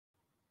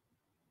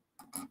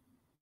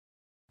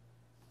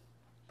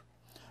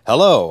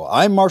Hello,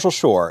 I'm Marshall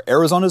Shore,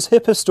 Arizona's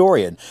hip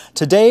historian.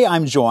 Today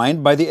I'm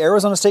joined by the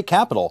Arizona State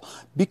Capitol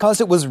because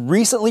it was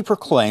recently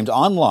proclaimed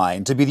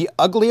online to be the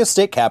ugliest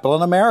state capitol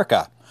in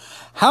America.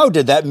 How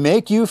did that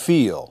make you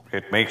feel?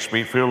 It makes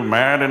me feel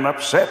mad and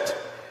upset.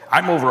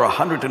 I'm over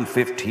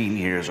 115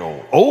 years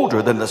old,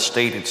 older than the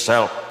state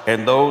itself,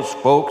 and those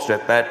folks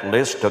at that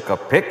list took a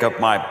pic of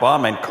my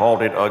bum and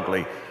called it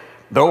ugly.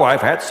 Though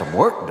I've had some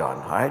work done,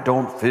 I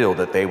don't feel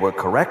that they were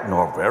correct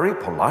nor very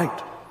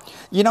polite.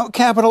 You know,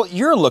 Capitol,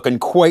 you're looking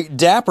quite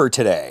dapper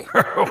today.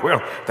 Well,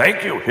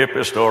 thank you, hip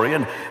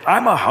historian.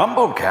 I'm a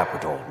humble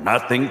Capitol,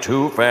 nothing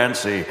too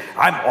fancy.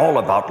 I'm all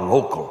about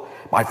local.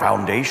 My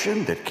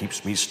foundation that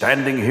keeps me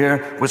standing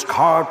here was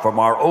carved from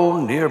our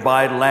own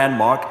nearby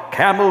landmark,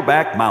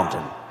 Camelback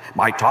Mountain.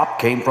 My top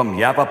came from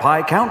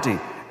Yavapai County,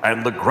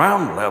 and the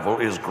ground level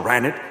is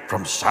granite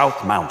from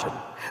South Mountain.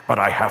 But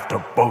I have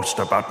to boast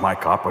about my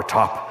copper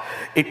top.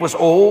 It was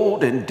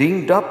old and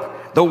dinged up.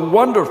 The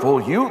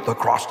wonderful youth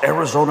across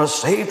Arizona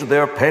saved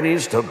their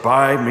pennies to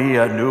buy me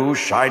a new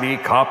shiny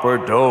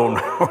copper dome.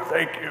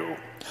 Thank you.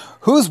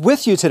 Who's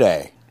with you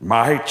today?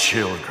 My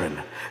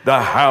children, the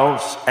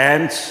House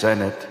and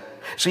Senate.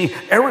 See,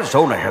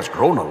 Arizona has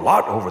grown a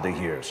lot over the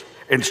years.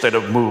 Instead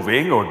of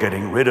moving or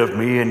getting rid of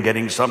me and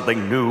getting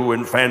something new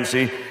and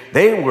fancy,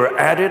 they were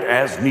added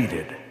as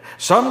needed.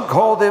 Some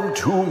call them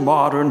too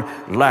modern,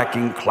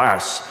 lacking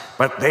class,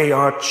 but they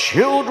are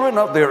children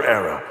of their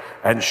era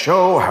and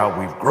show how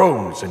we've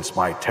grown since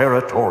my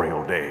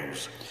territorial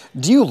days.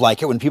 Do you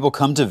like it when people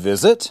come to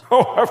visit?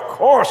 Oh, of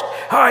course.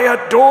 I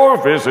adore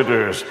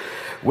visitors.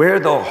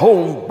 We're the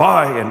home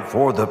by and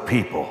for the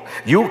people.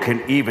 You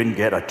can even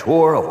get a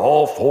tour of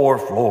all 4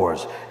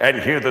 floors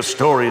and hear the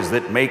stories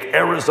that make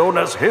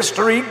Arizona's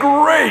history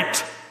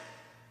great.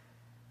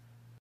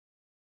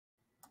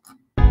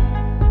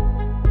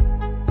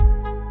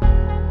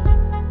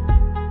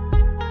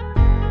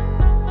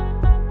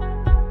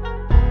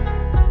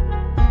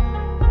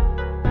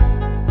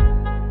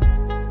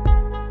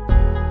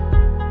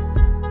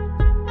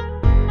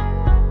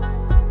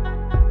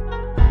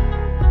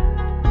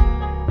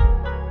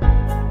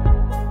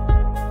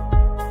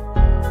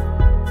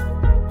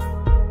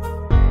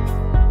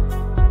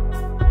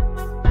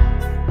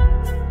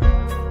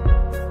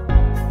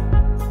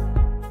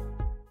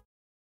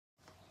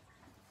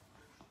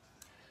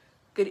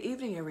 Good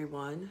evening,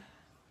 everyone,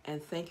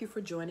 and thank you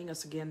for joining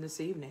us again this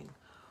evening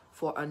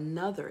for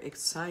another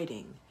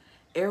exciting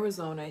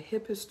Arizona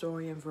Hip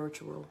Historian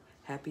Virtual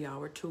Happy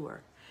Hour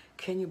Tour.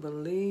 Can you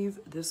believe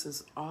this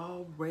is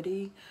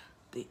already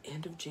the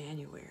end of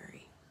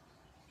January?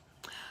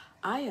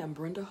 I am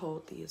Brenda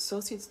Holt, the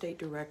Associate State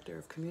Director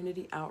of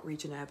Community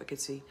Outreach and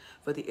Advocacy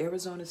for the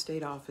Arizona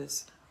State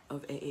Office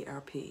of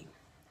AARP.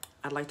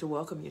 I'd like to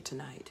welcome you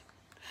tonight.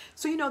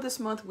 So, you know, this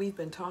month we've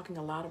been talking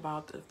a lot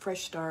about the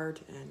fresh start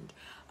and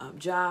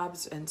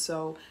jobs, and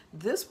so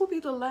this will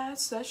be the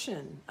last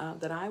session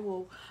that I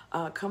will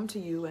come to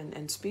you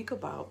and speak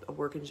about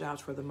working jobs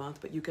for the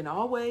month. But you can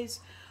always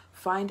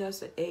find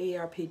us at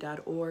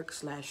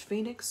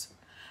aarp.org/Phoenix,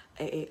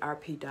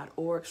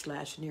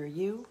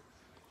 aarp.org/near-you,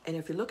 and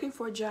if you're looking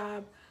for a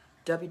job,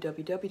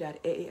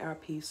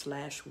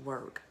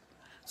 www.aarp/work.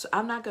 So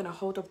I'm not going to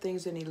hold up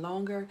things any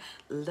longer.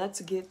 Let's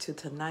get to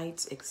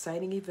tonight's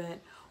exciting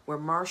event, where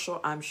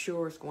Marshall, I'm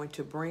sure, is going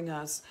to bring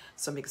us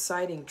some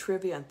exciting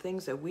trivia and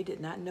things that we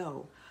did not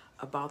know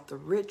about the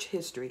rich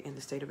history in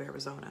the state of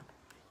Arizona.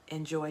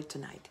 Enjoy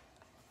tonight.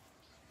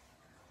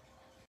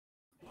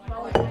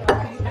 Ladies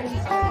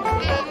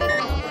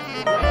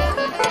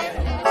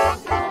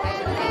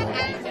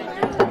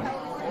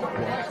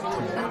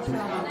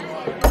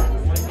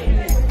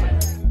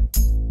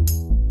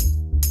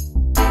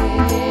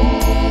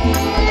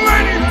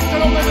and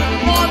gentlemen,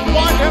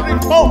 non-white every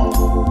folk,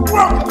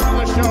 welcome to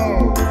the show.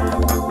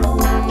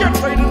 Get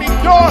ready to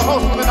meet your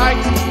host for the night,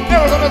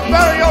 Arizona's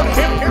very own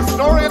hip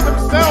historian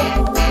himself,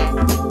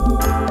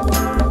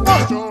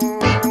 Marshall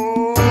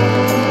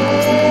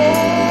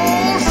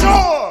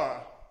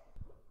Shore.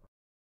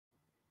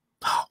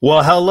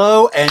 Well,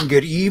 hello and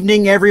good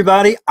evening,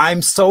 everybody.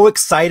 I'm so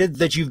excited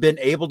that you've been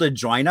able to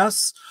join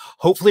us.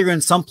 Hopefully you're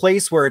in some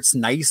place where it's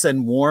nice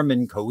and warm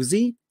and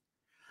cozy.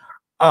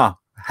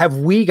 Have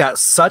we got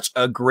such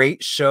a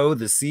great show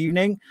this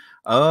evening?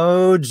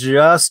 Oh,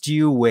 just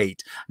you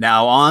wait.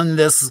 Now, on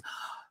this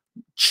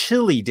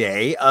chilly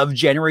day of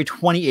January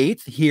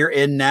 28th, here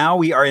and now,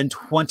 we are in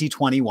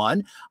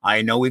 2021.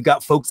 I know we've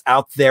got folks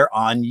out there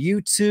on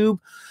YouTube,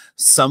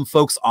 some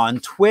folks on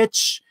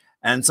Twitch,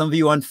 and some of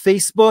you on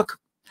Facebook.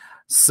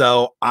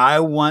 So I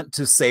want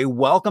to say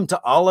welcome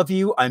to all of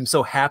you. I'm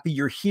so happy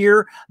you're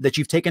here, that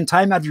you've taken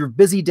time out of your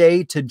busy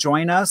day to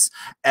join us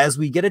as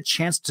we get a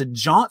chance to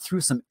jaunt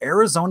through some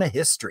Arizona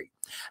history.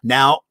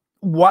 Now,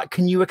 what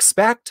can you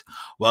expect?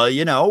 Well,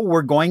 you know,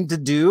 we're going to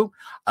do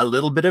a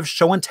little bit of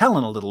show and tell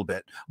in a little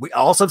bit. We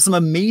also have some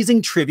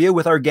amazing trivia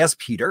with our guest,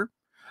 Peter,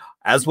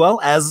 as well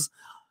as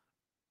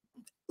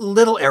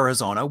Little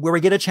Arizona, where we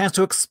get a chance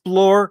to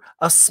explore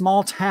a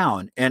small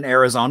town in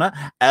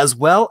Arizona, as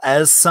well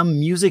as some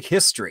music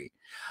history.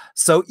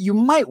 So you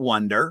might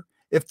wonder,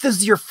 If this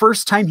is your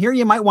first time here,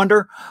 you might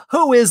wonder,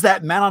 who is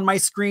that man on my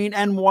screen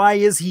and why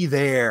is he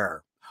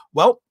there?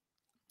 Well,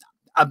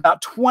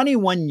 about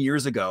 21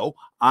 years ago,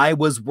 I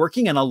was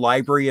working in a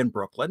library in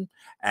Brooklyn,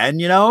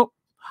 and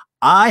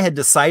I had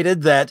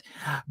decided that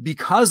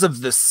because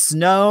of the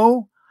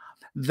snow,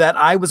 that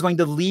I was going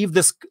to leave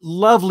this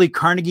lovely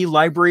Carnegie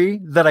library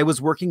that I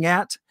was working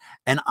at,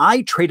 and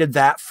I traded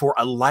that for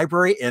a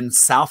library in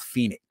South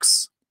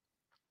Phoenix.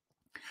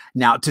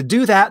 Now, to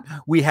do that,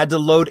 we had to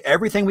load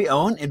everything we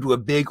own into a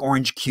big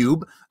orange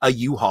cube, a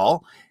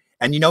U-Haul.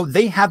 And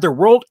they have their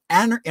world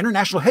and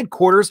international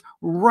headquarters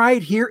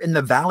right here in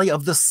the Valley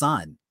of the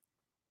Sun,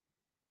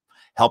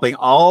 helping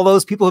all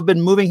those people who've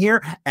been moving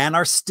here and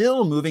are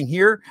still moving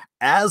here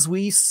as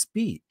we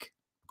speak.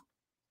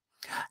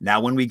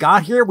 Now, when we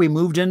got here, we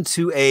moved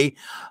into a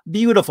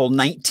beautiful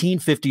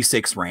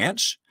 1956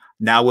 ranch.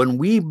 Now, when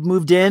we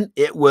moved in,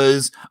 it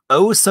was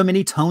oh so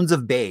many tones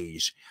of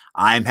beige.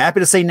 I'm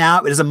happy to say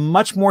now it is a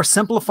much more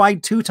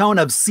simplified two-tone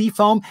of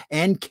seafoam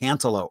and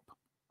cantaloupe.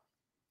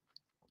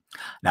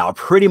 Now,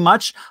 pretty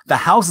much the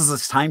house is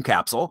a time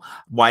capsule.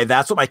 Why,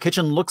 that's what my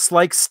kitchen looks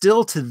like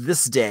still to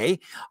this day.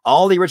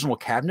 All the original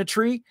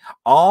cabinetry,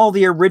 all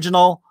the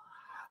original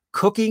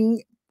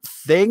cooking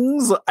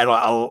things,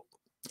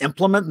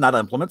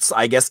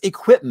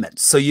 equipment.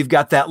 So you've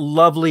got that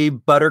lovely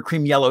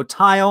buttercream yellow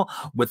tile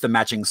with the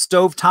matching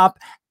stovetop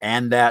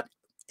and that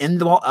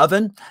in-the-wall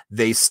oven.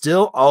 They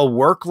still all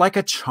work like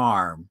a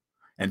charm.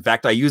 In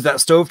fact, I use that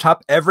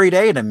stovetop every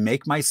day to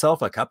make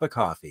myself a cup of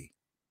coffee.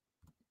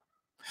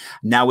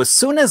 Now, as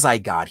soon as I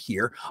got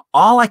here,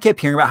 all I kept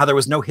hearing about how there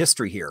was no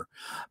history here.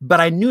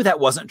 But I knew that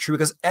wasn't true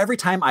because every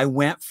time I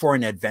went for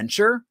an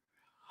adventure,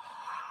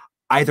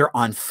 either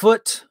on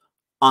foot,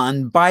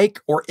 on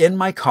bike, or in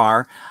my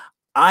car,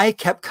 I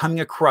kept coming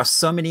across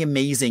so many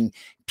amazing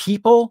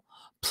people,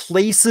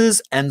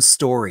 places, and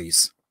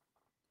stories.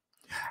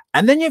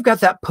 And then you've got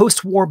that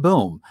post-war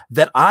boom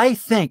that I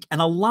think in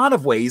a lot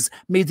of ways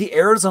made the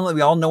Arizona that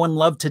we all know and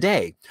love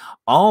today.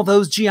 All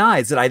those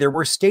GIs that either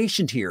were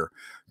stationed here,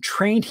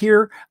 trained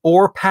here,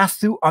 or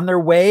passed through on their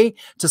way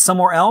to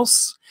somewhere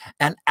else.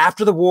 And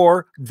after the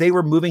war, they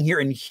were moving here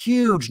in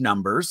huge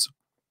numbers.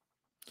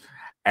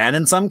 And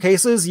in some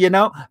cases,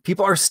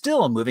 people are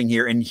still moving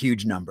here in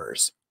huge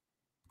numbers.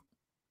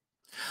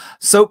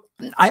 So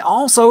I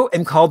also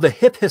am called the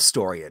hip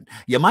historian.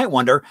 You might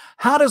wonder,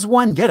 how does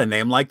one get a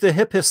name like the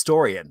hip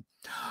historian?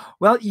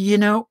 Well,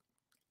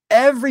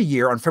 every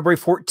year on February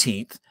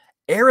 14th,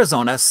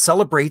 Arizona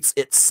celebrates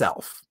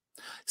itself,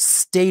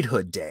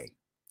 Statehood Day.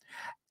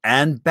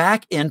 And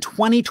back in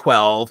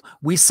 2012,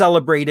 we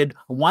celebrated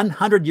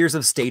 100 years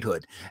of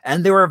statehood.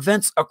 And there were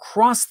events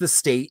across the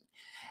state.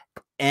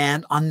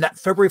 And on that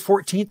February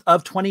 14th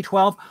of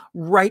 2012,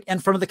 right in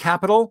front of the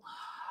Capitol,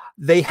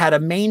 they had a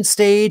main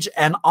stage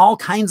and all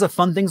kinds of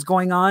fun things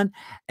going on.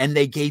 And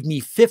they gave me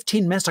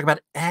 15 minutes to talk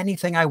about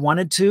anything I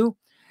wanted to.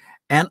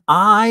 And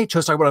I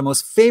chose to talk about one of my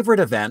most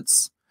favorite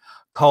events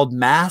called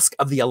Mask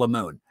of the Yellow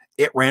Moon.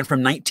 It ran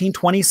from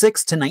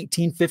 1926 to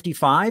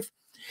 1955.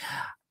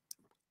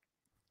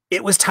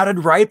 It was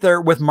touted right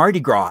there with Mardi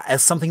Gras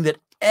as something that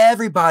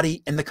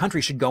everybody in the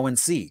country should go and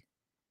see.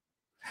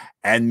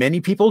 And many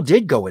people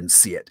did go and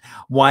see it.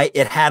 Why,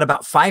 it had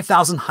about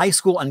 5,000 high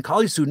school and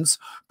college students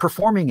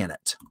performing in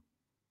it.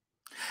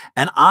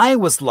 And I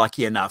was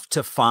lucky enough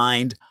to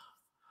find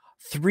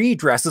 3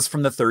 dresses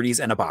from the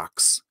 30s in a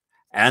box.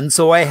 And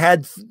so I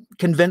had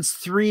convinced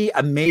 3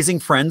 amazing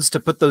friends to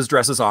put those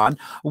dresses on,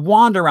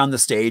 wander around the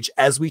stage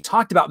as we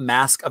talked about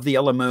Mask of the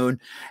Yellow Moon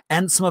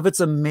and some of its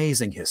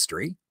amazing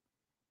history.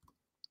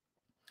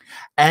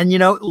 And,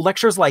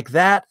 lectures like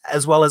that,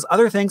 as well as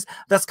other things,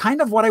 that's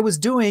kind of what I was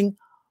doing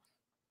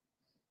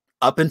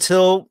up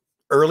until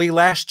early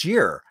last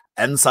year,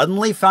 and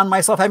suddenly found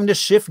myself having to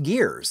shift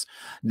gears.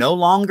 No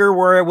longer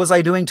was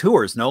I doing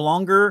tours. No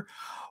longer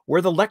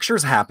were the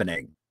lectures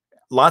happening.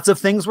 Lots of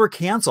things were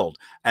canceled.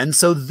 And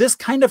so this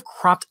kind of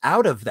cropped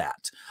out of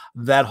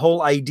that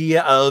whole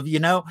idea of,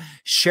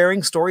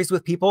 sharing stories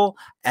with people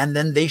and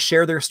then they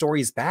share their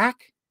stories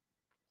back.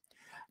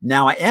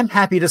 Now, I am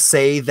happy to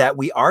say that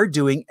we are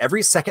doing,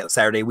 every second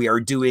Saturday, we are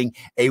doing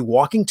a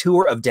walking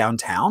tour of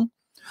downtown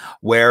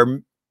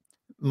where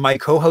my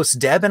co-host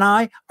Deb and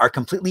I are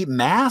completely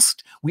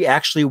masked. We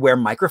actually wear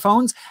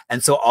microphones.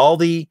 And so all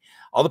the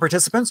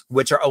participants,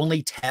 which are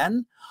only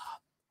 10,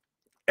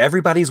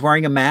 everybody's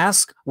wearing a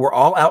mask. We're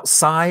all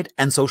outside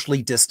and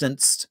socially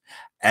distanced.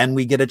 And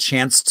we get a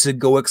chance to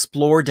go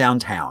explore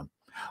downtown,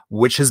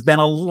 which has been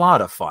a lot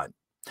of fun.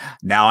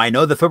 Now, I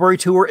know the February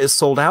tour is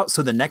sold out,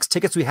 so the next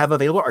tickets we have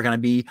available are going to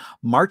be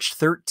March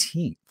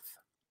 13th.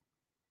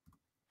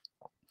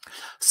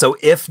 So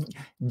if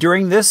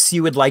during this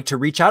you would like to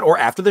reach out or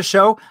after the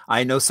show,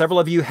 I know several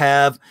of you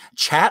have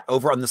chat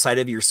over on the side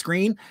of your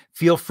screen.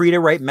 Feel free to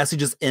write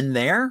messages in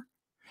there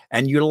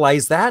and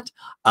utilize that.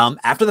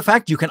 After the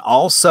fact, you can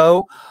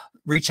also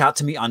reach out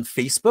to me on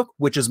Facebook,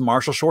 which is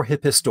Marshall Shore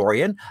Hip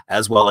Historian,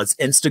 as well as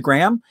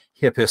Instagram,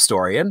 Hip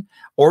Historian,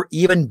 or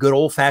even good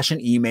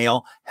old-fashioned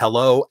email,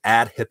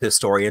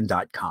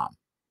 hello@hiphistorian.com.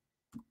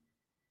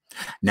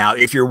 Now,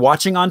 if you're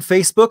watching on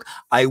Facebook,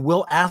 I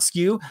will ask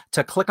you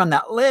to click on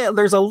that.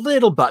 There's a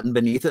little button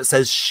beneath that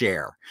says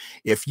share.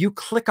 If you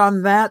click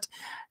on that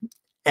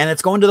and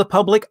it's going to the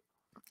public,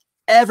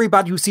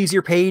 everybody who sees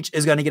your page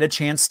is going to get a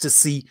chance to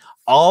see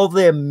all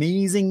the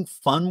amazing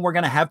fun we're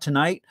going to have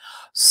tonight.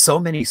 So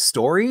many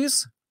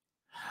stories.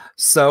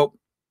 So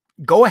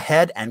go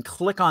ahead and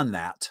click on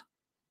that.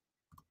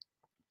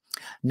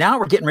 Now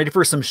we're getting ready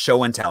for some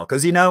show and tell,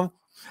 because, you know,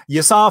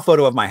 you saw a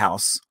photo of my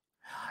house.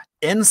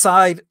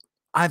 Inside,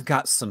 I've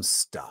got some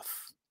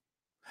stuff.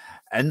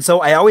 And so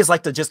I always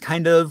like to just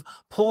kind of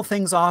pull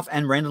things off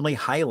and randomly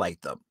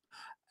highlight them.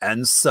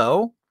 And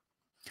so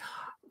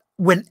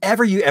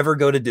whenever you ever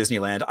go to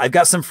Disneyland, I've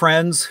got some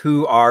friends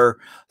who are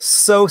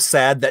so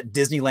sad that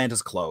Disneyland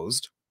is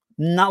closed.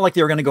 Not like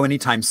they were going to go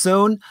anytime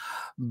soon,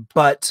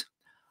 but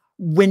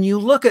when you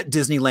look at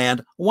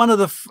Disneyland, one of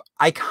the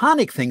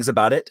iconic things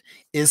about it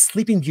is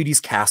Sleeping Beauty's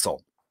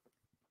castle.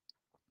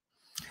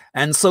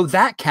 And so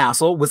that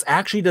castle was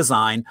actually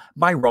designed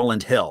by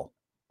Roland Hill.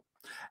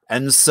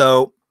 And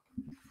so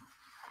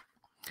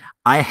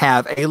I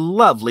have a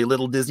lovely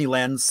little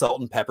Disneyland salt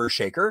and pepper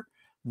shaker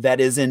that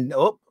is in,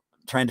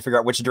 trying to figure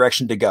out which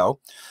direction to go.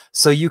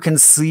 So you can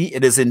see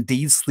it is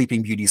indeed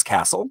Sleeping Beauty's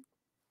castle.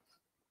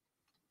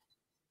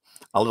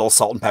 A little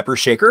salt and pepper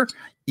shaker,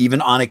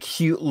 even on a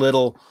cute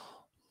little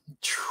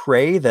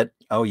tray that,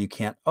 you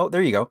can't,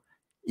 there you go.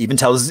 Even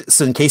tells,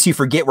 so in case you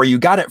forget where you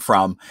got it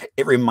from,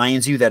 it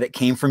reminds you that it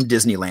came from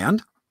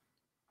Disneyland.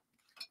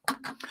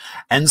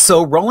 And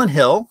so Roland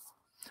Hill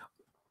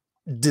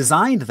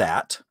designed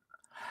that.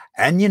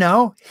 And, you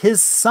know,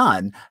 his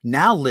son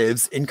now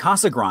lives in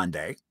Casa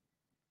Grande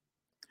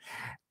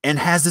and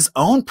has his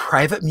own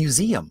private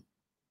museum,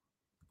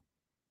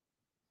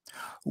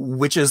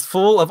 which is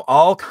full of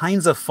all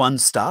kinds of fun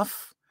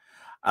stuff.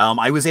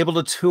 I was able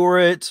to tour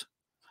it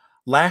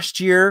last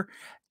year,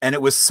 and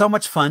it was so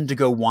much fun to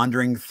go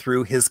wandering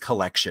through his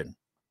collection.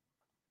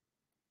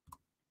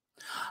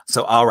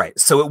 So, all right.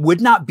 So it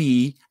would not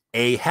be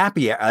a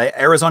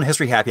Arizona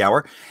History Happy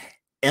Hour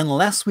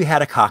unless we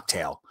had a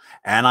cocktail.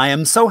 And I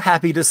am so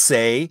happy to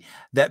say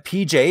that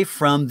PJ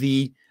from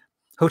the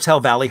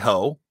Hotel Valley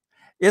Ho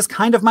is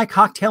kind of my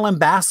cocktail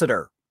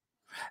ambassador.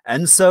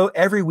 And so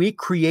every week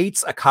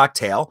creates a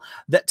cocktail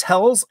that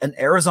tells an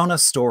Arizona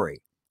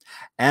story.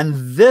 And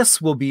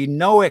this will be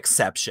no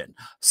exception.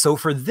 So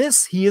for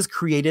this, he has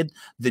created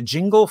the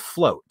Jingle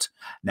Float.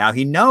 Now,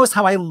 he knows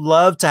how I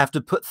love to have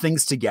to put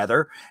things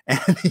together,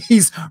 and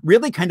he's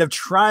really kind of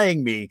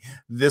trying me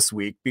this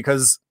week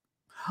because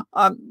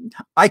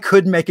I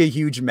could make a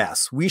huge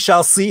mess. We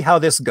shall see how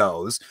this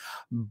goes,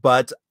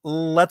 but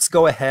let's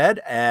go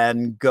ahead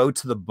and go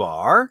to the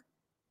bar.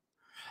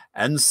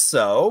 And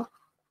so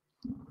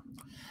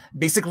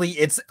basically,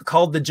 it's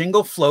called the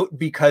Jingle Float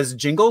because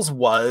Jingles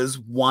was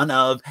one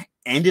of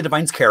Andy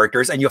Devine's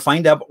characters, and you'll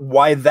find out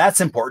why that's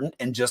important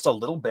in just a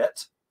little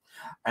bit.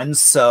 And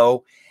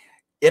so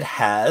it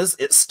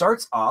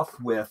starts off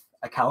with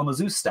a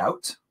Kalamazoo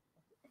Stout.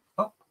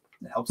 Oh,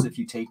 it helps if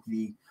you take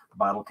the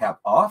bottle cap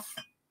off.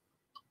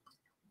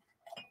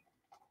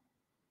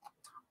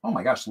 Oh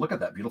my gosh, look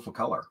at that beautiful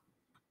color.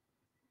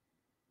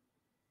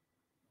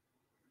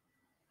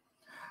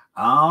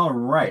 All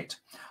right.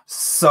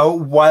 So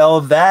while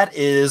that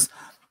is,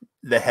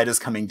 the head is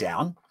coming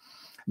down.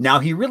 Now,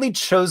 he really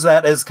chose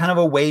that as kind of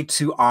a way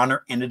to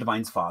honor Andy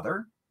Devine's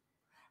father.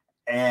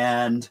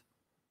 And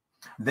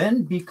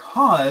then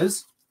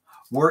because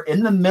we're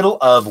in the middle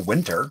of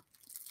winter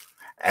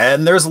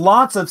and there's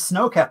lots of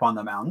snow cap on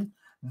the mountain,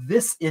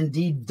 this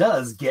indeed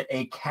does get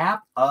a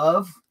cap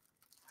of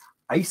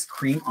ice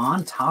cream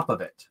on top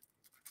of it.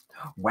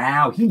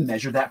 Wow, he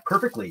measured that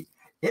perfectly.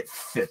 It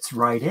fits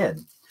right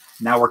in.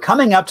 Now we're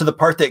coming up to the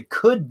part that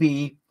could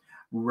be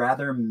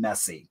rather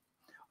messy,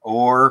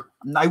 or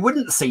I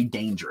wouldn't say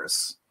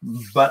dangerous,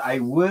 but I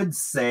would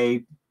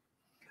say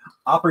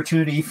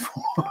opportunity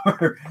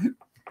for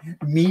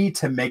me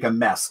to make a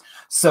mess.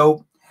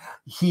 So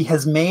he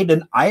has made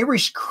an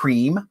Irish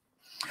cream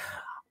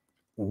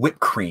whipped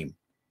cream.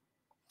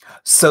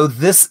 So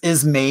this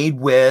is made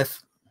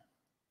with,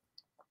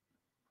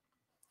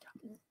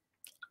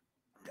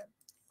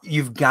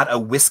 you've got a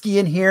whiskey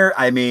in here.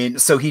 I mean,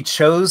 so he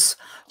chose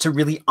to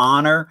really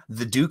honor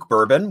the Duke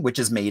bourbon, which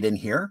is made in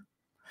here.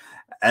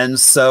 And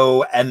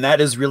so, and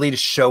that is really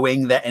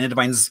showing that Andy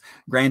Devine's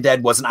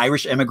granddad was an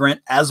Irish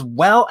immigrant, as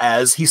well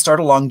as he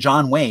started along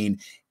John Wayne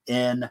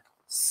in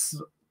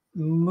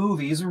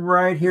movies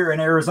right here in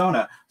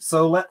Arizona.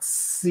 So let's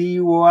see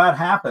what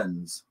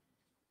happens.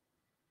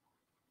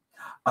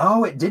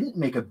 Oh, it didn't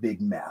make a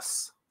big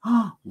mess.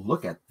 Oh,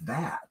 look at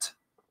that.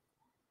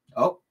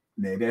 Oh,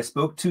 maybe I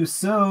spoke too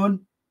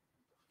soon.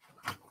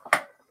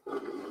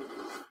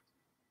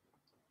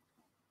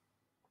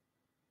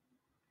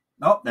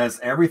 Oh, that's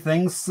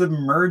everything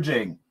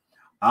submerging.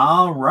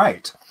 All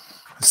right.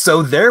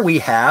 So there we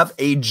have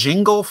a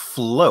Jingle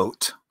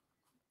Float.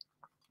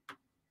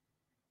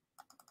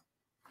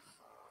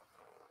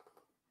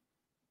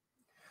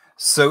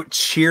 So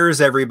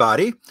cheers,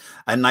 everybody.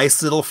 A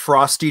nice little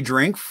frosty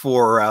drink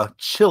for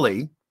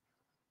chili.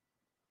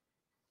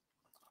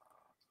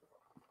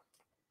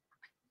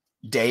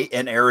 day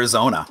in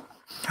Arizona.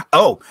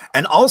 Oh,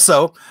 and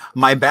also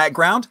my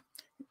background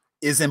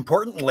is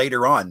important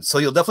later on. So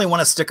you'll definitely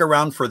want to stick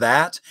around for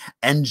that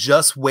and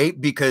just wait,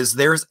 because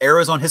there's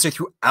Arizona history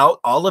throughout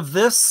all of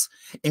this,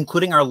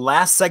 including our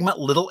last segment,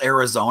 Little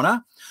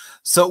Arizona.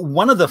 So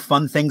one of the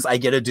fun things I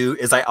get to do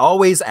is I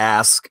always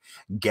ask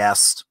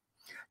guests,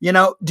 you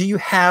know, do you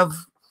have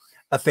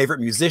a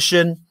favorite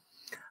musician,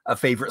 a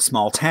favorite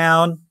small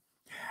town?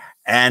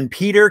 And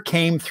Peter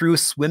came through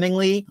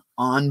swimmingly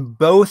on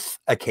both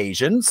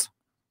occasions.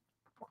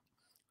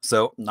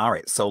 So, all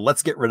right, so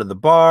let's get rid of the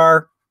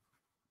bar.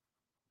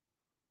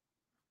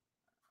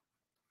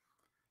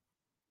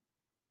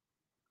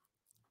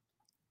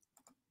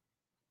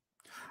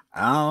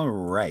 All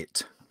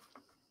right.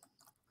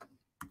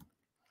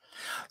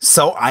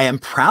 So I am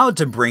proud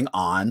to bring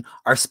on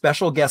our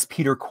special guest,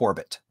 Peter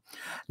Corbett.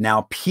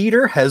 Now,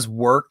 Peter has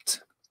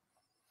worked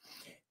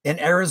in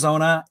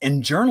Arizona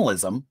in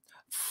journalism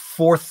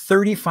for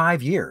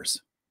 35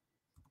 years.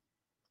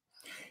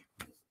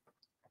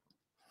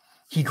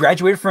 He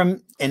graduated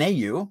from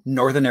NAU,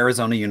 Northern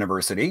Arizona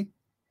University.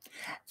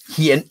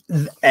 He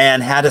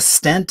and had a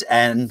stint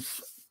in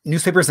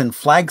newspapers in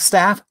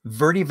Flagstaff,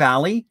 Verde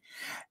Valley,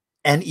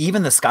 and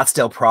even the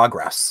Scottsdale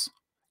Progress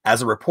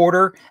as a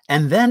reporter,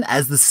 and then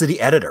as the city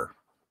editor.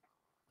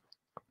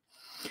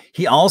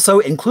 He also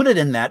included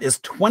in that is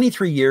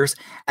 23 years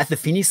at the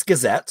Phoenix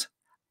Gazette,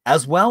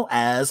 as well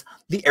as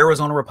the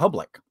Arizona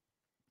Republic.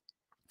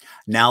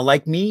 Now,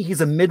 like me,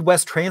 he's a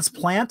Midwest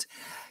transplant.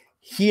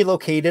 He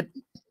located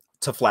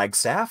to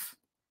Flagstaff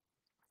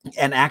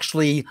and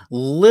actually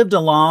lived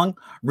along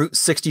Route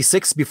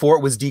 66 before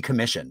it was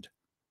decommissioned.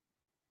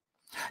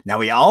 Now,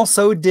 he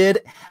also did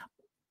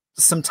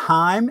some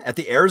time at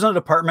the Arizona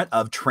Department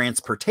of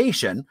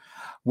Transportation,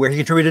 where he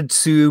contributed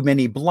to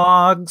many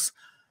blogs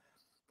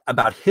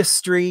about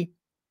history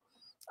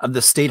of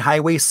the state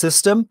highway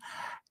system.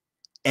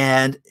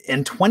 And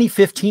in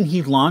 2015,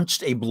 he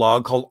launched a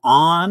blog called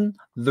On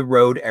the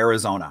Road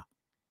Arizona.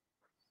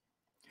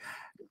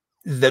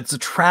 That's a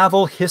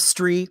travel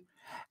history.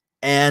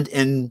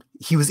 And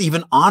he was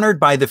even honored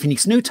by the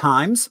Phoenix New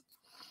Times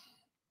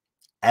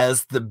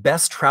as the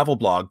best travel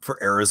blog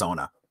for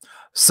Arizona.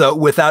 So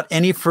without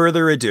any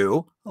further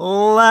ado,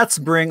 let's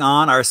bring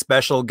on our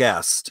special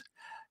guest.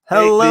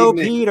 Hello,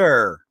 Hey,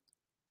 Peter.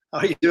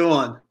 how you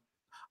doing?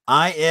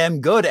 I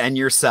am good. And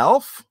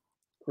yourself?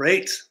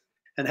 Great.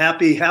 And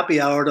happy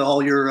hour to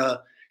all your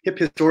hip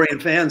historian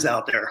fans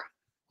out there.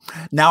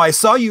 Now, I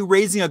saw you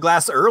raising a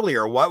glass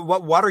earlier.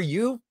 What are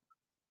you?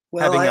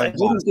 Well, I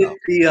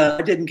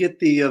didn't get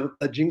the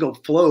jingle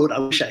float. I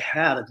wish I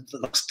had it.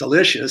 It looks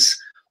delicious.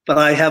 But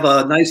I have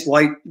a nice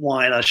white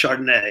wine, a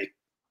Chardonnay.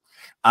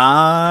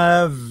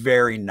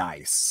 Very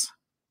nice.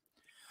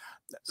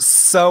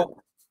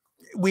 So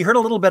we heard a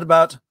little bit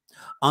about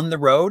On the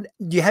Road.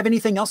 Do you have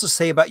anything else to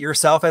say about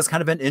yourself as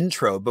kind of an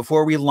intro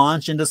before we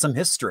launch into some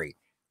history?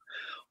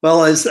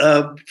 Well, as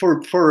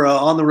for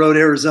On the Road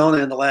Arizona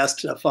in the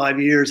last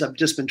 5 years, I've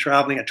just been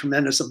traveling a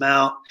tremendous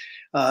amount,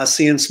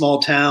 seeing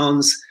small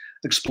towns,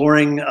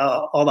 exploring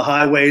all the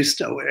highways,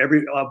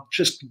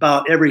 just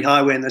about every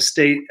highway in the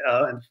state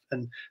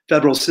and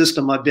federal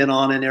system I've been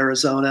on in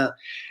Arizona.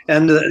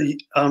 And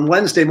on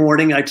Wednesday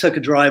morning, I took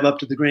a drive up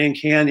to the Grand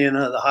Canyon.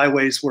 The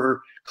highways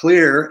were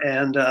clear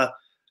and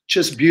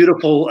just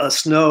beautiful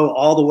snow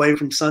all the way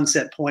from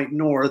Sunset Point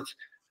north.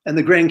 And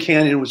the Grand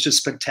Canyon was just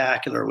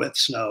spectacular with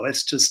snow.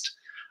 It's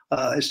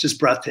just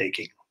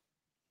breathtaking.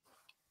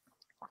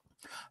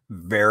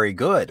 Very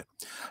good.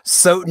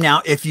 So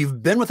now, if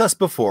you've been with us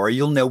before,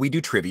 you'll know we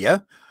do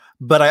trivia,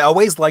 but I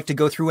always like to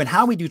go through, and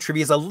how we do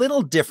trivia is a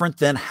little different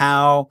than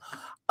how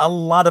a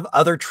lot of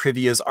other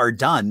trivias are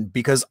done,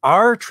 because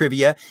our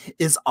trivia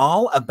is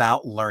all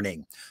about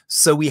learning.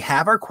 So we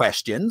have our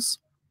questions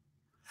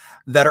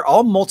that are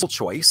all multiple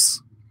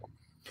choice.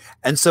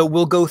 And so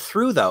we'll go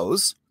through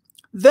those.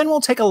 Then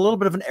we'll take a little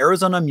bit of an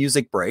Arizona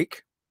music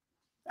break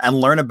and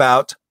learn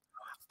about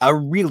a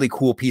really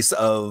cool piece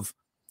of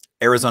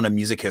Arizona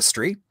music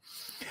history.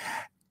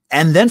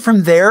 And then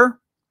from there,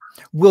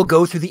 we'll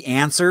go through the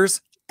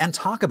answers and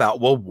talk about,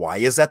 well, why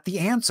is that the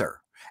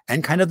answer?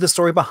 And kind of the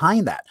story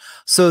behind that.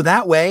 So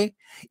that way,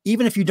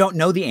 even if you don't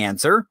know the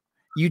answer,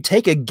 you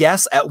take a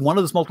guess at one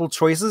of those multiple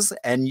choices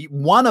and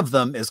one of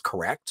them is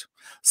correct.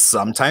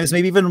 Sometimes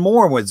maybe even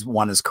more when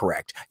one is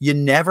correct. You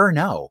never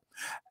know.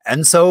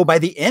 And so by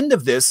the end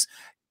of this,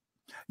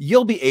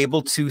 you'll be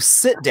able to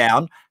sit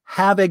down,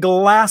 have a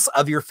glass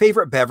of your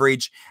favorite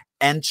beverage,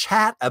 and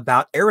chat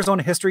about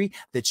Arizona history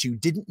that you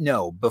didn't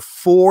know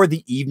before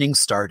the evening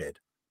started.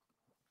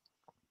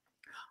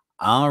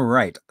 All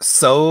right,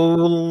 so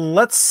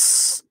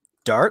let's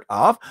start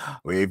off.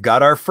 We've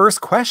got our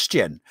first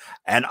question.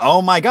 And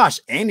oh my gosh,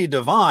 Andy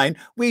Devine,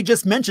 we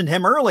just mentioned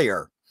him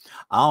earlier.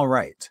 All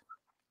right.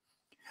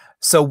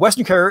 So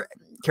Western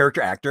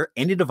character actor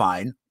Andy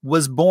Devine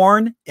was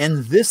born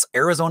in this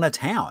Arizona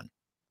town.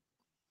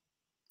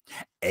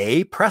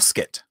 A.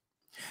 Prescott,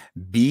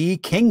 B.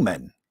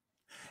 Kingman,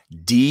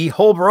 D.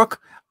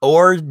 Holbrook,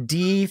 or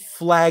D.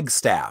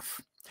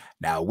 Flagstaff.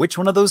 Now, which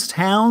one of those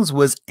towns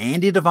was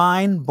Andy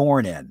Devine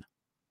born in?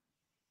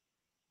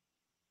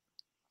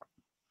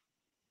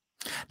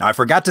 Now, I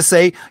forgot to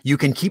say, you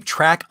can keep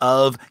track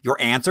of your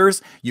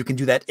answers. You can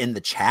do that in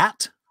the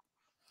chat.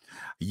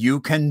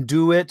 You can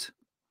do it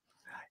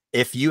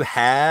if you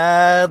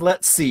had,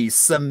 let's see,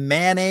 some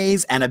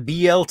mayonnaise and a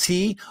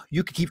BLT.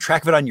 You can keep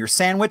track of it on your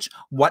sandwich.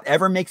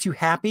 Whatever makes you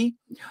happy,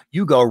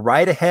 you go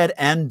right ahead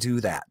and do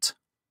that.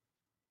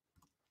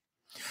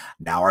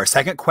 Now, our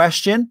second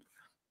question.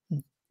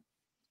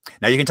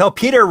 Now, you can tell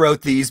Peter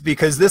wrote these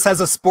because this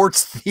has a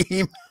sports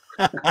theme.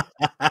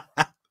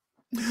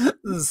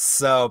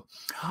 So,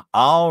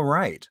 all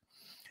right.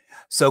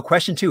 So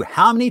question 2,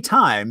 how many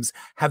times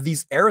have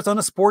these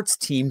Arizona sports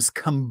teams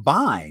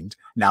combined?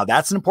 Now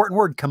that's an important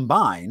word,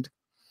 combined.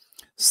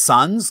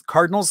 Suns,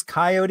 Cardinals,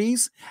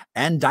 Coyotes,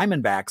 and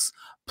Diamondbacks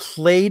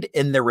played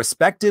in their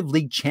respective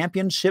league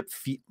championship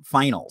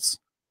finals.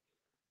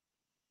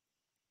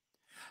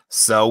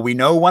 So we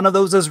know one of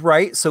those is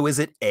right. So is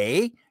it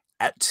A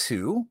at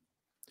 2,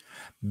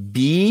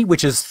 B,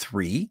 which is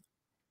 3,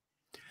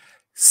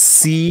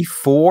 C,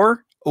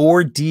 4,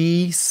 or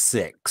D,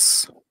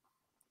 6?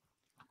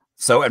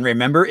 So, and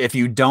remember, if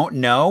you don't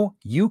know,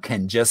 you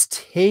can just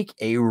take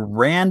a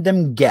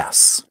random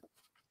guess.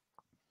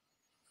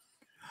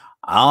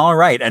 All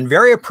right, and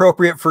very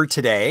appropriate for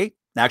today,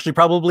 actually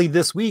probably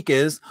this week,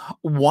 is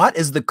what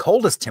is the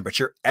coldest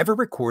temperature ever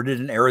recorded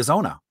in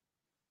Arizona?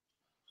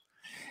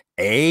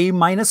 A,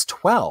 minus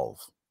 12,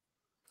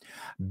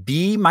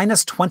 B,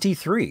 minus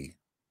 23,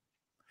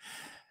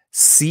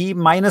 C,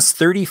 minus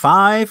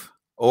 35,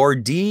 or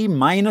D,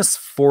 minus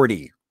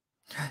 40?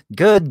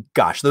 Good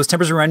gosh, those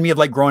temperatures remind me of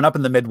like growing up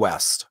in the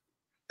Midwest.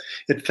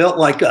 It felt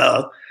like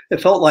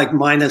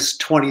minus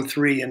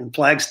 23 in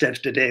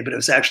Flagstaff today, but it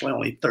was actually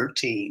only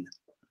 13.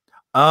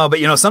 But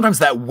you know, sometimes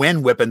that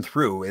wind whipping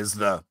through is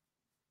the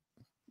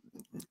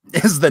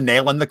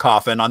nail in the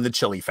coffin on the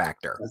chilly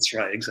factor. That's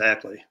right,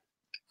 exactly.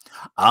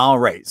 All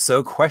right,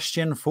 so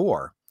question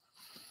 4.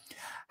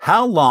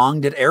 How long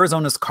did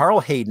Arizona's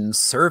Carl Hayden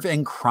serve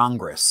in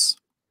Congress?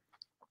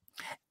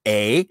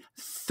 A,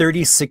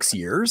 36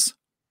 years,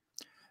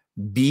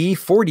 B,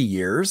 40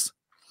 years,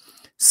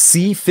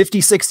 C,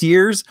 56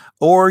 years,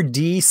 or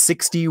D,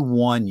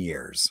 61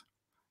 years?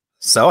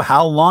 So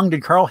how long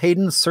did Carl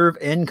Hayden serve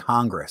in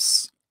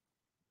Congress?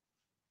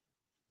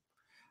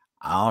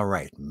 All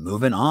right,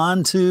 moving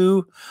on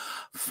to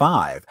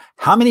 5.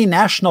 How many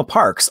national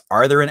parks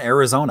are there in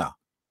Arizona?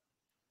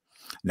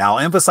 Now,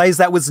 I'll emphasize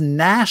that was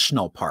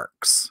national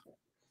parks.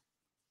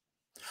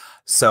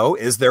 So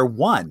is there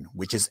 1,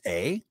 which is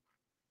A,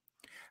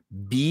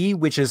 B,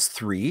 which is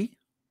 3,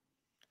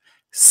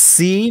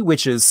 C,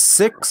 which is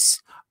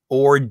 6,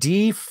 or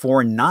D,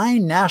 for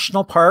 9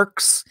 national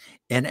parks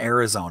in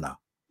Arizona?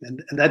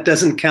 And that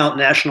doesn't count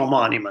national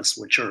monuments,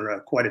 which are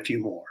quite a few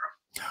more.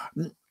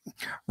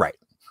 Right.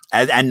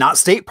 And not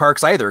state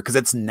parks either, because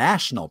it's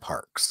national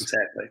parks.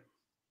 Exactly.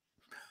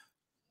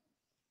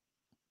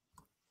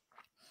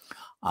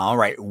 All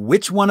right.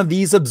 Which one of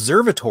these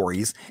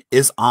observatories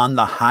is on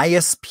the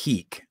highest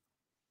peak?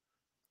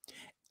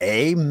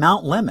 A,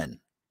 Mount Lemmon,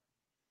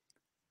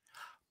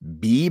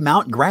 B,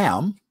 Mount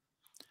Graham,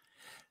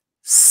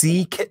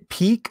 C, Kitt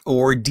Peak,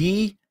 or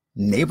D,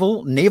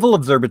 Naval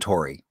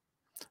Observatory?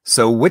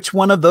 So which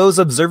one of those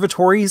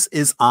observatories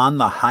is on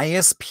the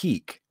highest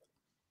peak?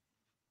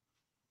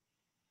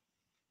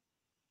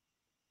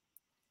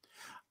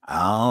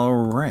 All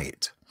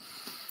right.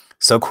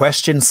 So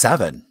question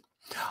 7.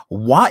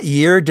 What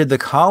year did the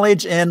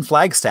college in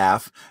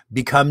Flagstaff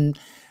become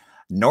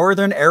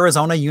Northern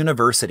Arizona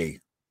University?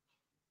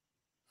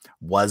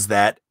 Was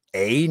that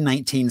A,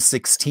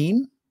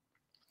 1916,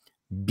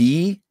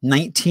 B,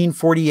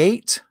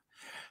 1948,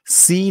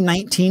 C,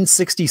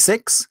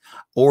 1966,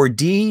 or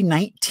D,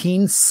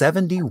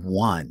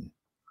 1971?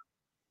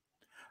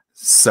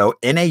 So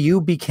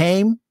NAU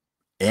became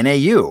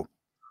NAU.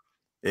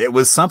 It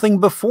was something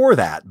before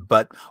that,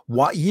 but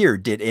what year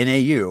did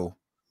NAU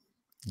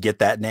get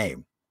that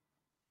name?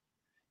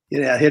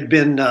 Yeah, it had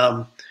been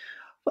a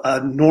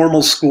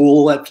normal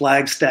school at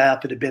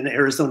Flagstaff. It had been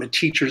Arizona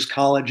Teachers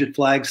College at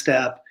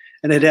Flagstaff.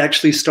 And it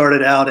actually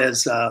started out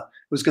as it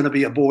was going to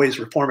be a boys'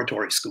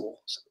 reformatory school.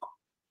 So.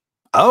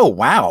 Oh,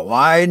 wow.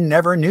 I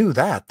never knew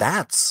that.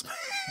 That's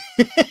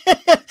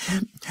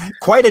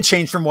quite a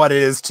change from what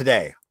it is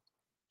today.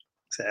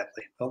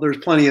 Exactly. Well, there's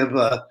plenty of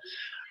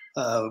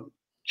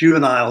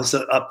juveniles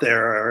up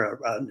there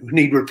who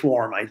need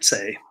reform, I'd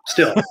say,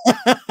 still.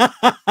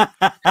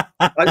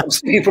 I'm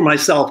speaking for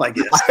myself, I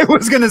guess. I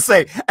was going to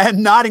say,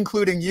 and not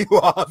including you,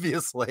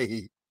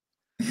 obviously.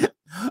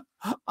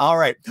 All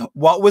right.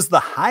 What was the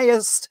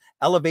highest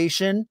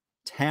elevation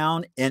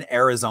town in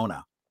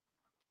Arizona?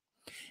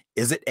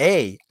 Is it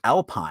A,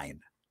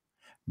 Alpine,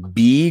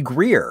 B,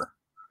 Greer,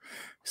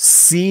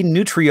 C,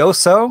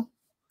 Nutrioso,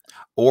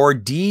 or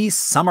D,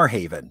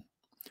 Summerhaven?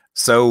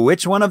 So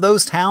which one of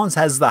those towns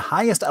has the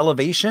highest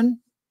elevation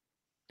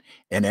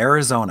in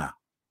Arizona?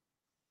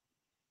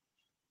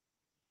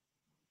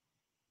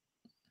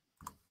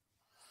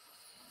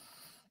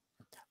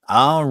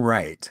 All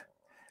right.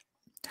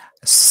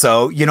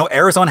 So,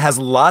 Arizona has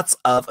lots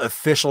of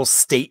official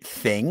state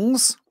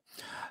things.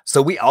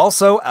 So we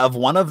also, of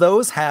one of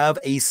those, have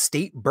a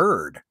state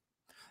bird.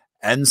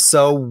 And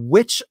so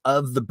which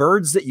of the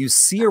birds that you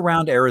see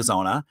around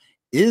Arizona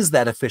is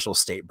that official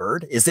state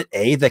bird? Is it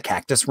A, the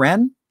cactus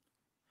wren,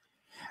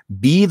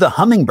 B, the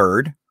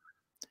hummingbird,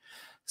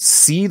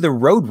 C, the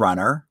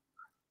roadrunner,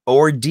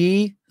 or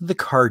D, the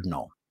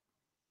cardinal?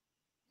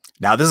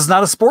 Now, this is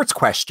not a sports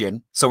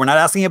question, so we're not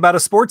asking about a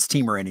sports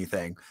team or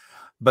anything,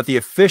 but the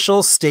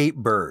official state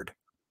bird.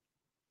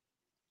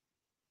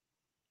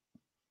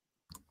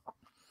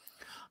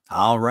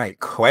 All right,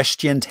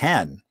 question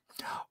 10.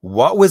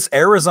 What was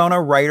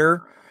Arizona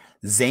writer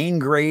Zane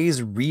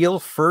Grey's real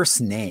first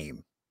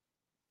name?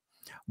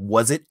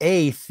 Was it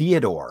A,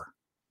 Theodore,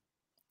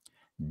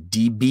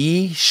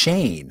 B,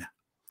 Shane,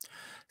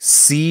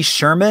 C,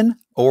 Sherman,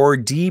 or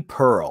D,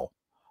 Pearl?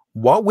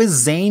 What was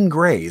Zane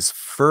Grey's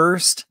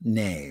first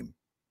name?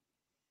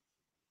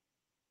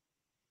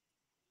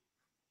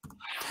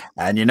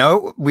 And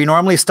we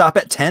normally stop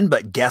at 10,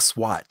 but guess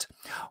what?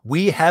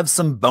 We have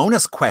some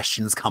bonus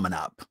questions coming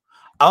up.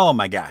 Oh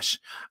my gosh.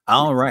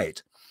 All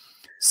right.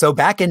 So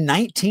back in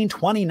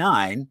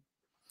 1929,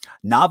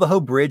 Navajo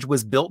Bridge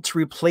was built to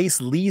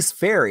replace Lee's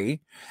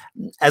Ferry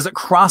as it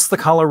crossed the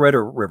Colorado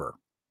River.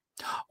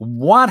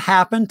 What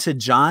happened to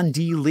John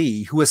D.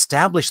 Lee, who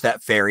established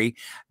that ferry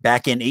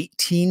back in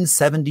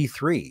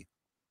 1873?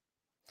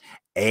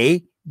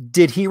 A,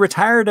 did he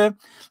retire to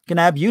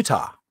Kanab,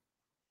 Utah?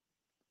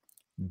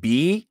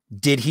 B,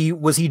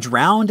 was he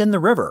drowned in the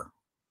river?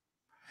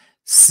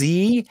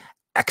 C,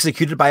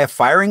 executed by a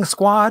firing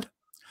squad?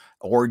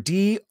 Or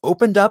D,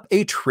 opened up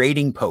a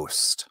trading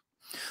post?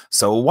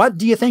 So what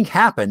do you think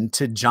happened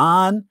to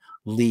John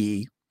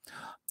Lee,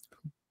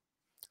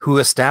 who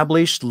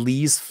established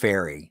Lee's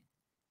Ferry?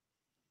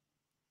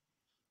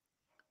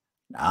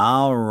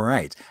 All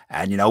right.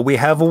 And we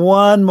have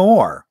one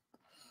more.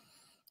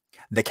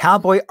 The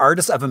Cowboy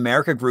Artists of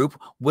America group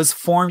was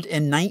formed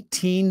in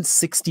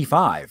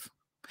 1965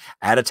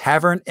 at a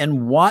tavern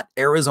in what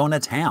Arizona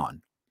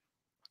town?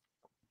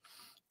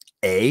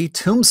 A,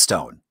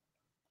 Tombstone,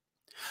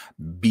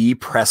 B,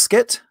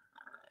 Prescott,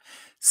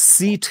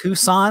 C,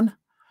 Tucson,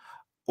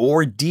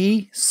 or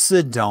D,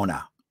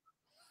 Sedona?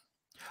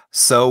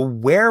 So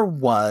where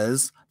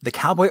was the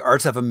Cowboy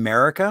Arts of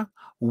America?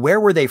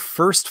 Where were they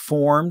first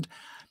formed?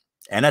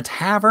 And a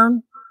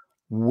tavern?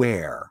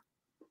 Where?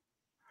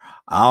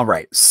 All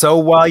right. So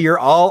while you're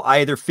all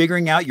either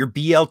figuring out your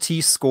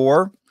BLT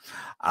score,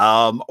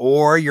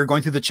 or you're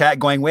going through the chat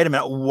going, wait a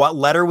minute, what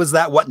letter was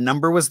that? What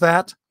number was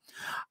that?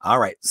 All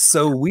right.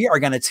 So we are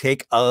going to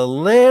take a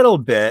little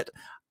bit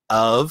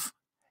of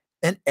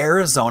an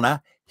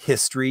Arizona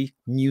history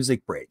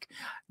music break.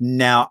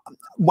 Now,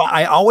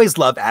 I always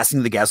love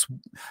asking the guests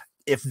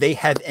if they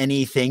have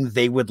anything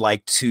they would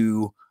like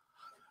to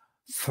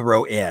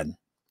throw in.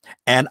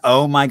 And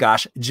oh my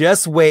gosh,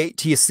 just wait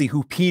till you see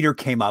who Peter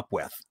came up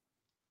with.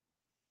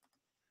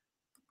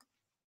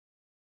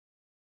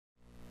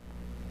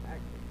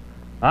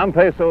 I'm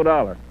Peso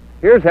Dollar.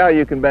 Here's how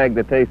you can bag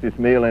the tastiest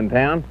meal in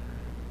town.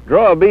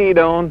 Draw a bead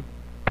on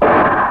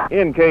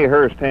N.K.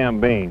 Hurst ham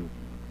bean.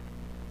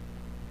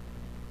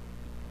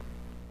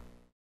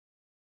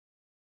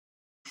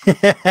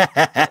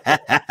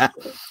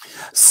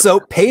 So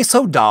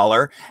Peso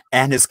Dollar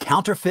and his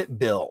counterfeit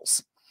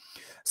bills.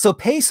 So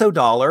Peso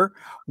Dollar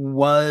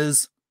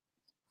was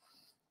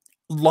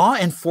law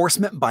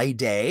enforcement by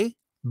day.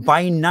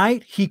 By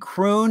night, he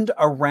crooned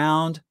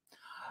around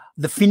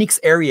the Phoenix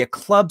area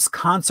clubs,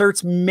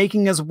 concerts,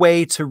 making his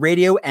way to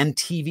radio and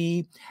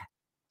TV,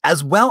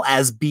 as well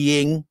as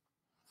being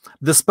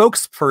the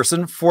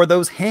spokesperson for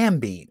those ham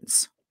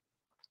beans.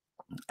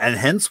 And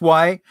hence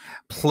why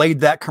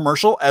played that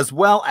commercial as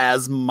well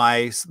as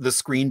the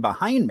screen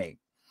behind me.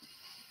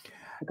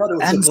 I thought it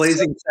was a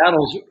Blazing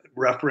Saddles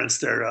reference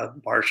there,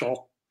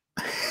 Marshall.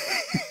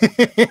 You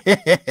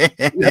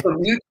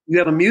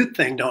have a mute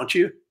thing, don't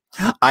you?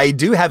 I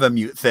do have a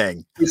mute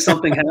thing. If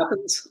something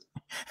happens.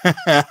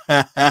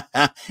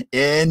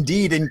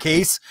 Indeed, in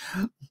case,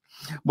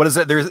 what is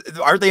it?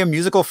 Aren't they a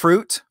musical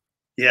fruit?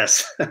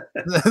 Yes.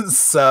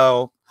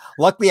 So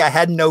luckily I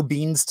had no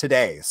beans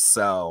today.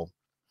 So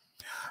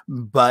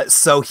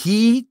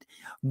he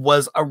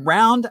was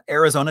around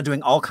Arizona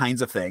doing all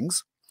kinds of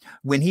things.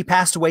 When he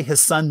passed away,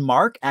 his son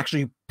Mark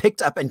actually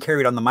picked up and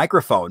carried on the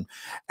microphone.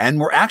 And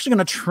we're actually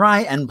going to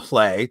try and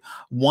play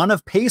one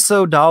of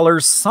Peso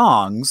Dollar's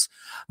songs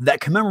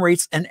that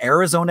commemorates an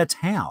Arizona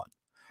town.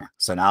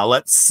 So now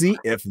let's see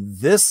if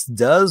this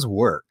does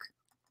work.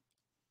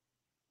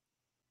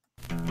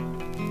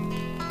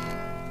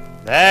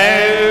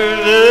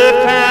 There's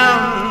a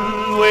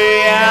town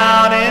way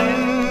out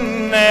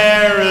in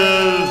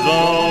Arizona.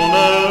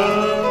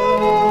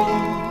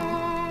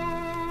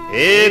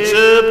 It's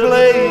a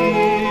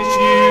place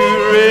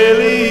you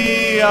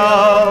really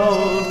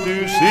ought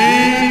to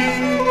see.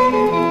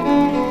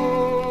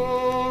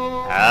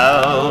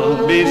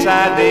 Out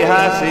beside the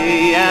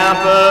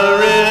Hacienda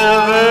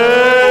River,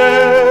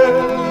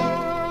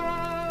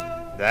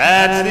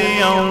 that's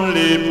the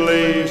only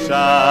place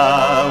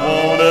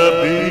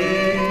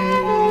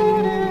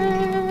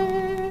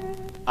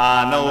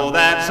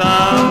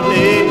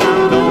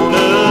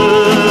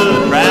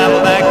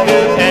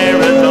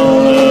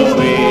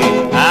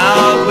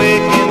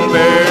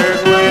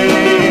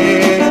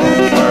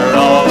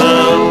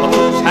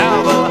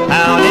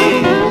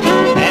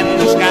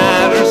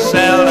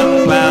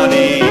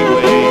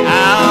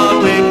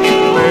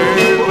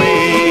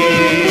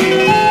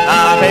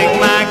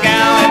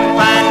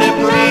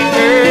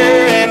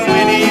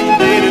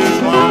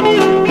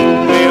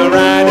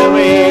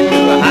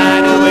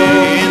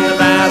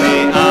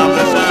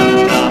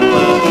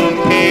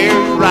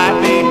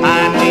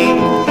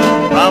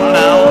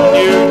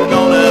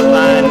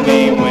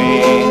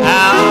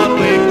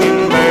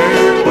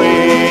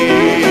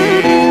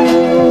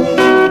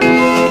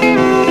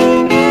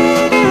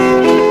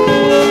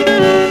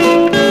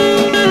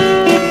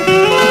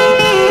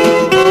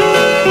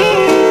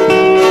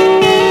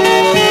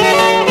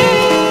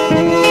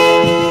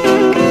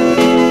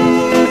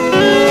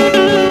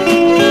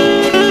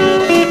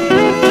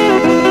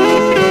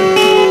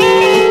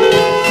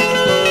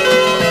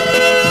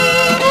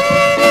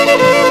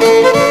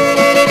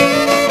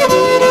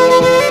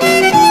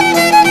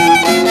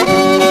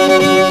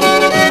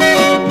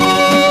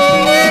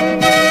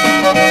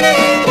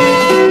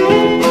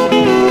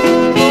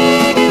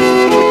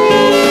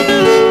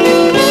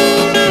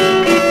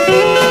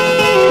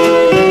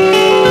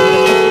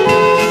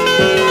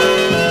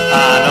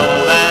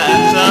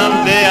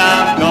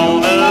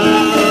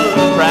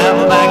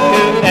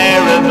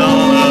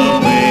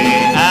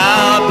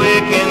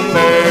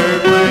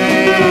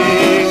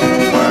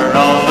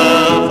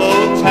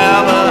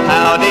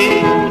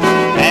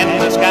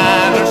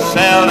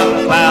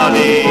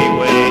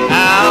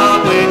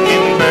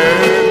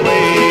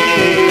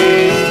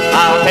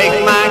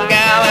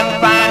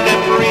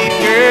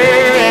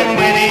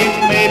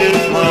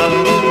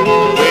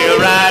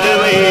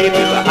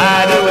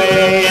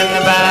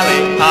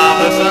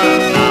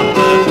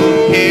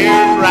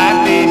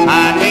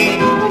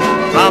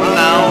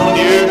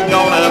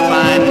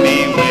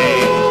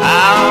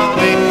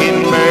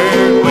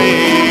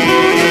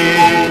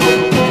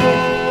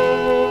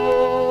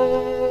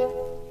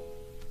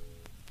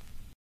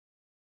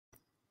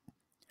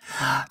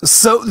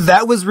So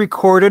that was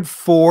recorded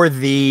for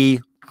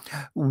the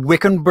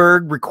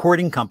Wickenburg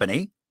Recording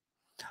Company.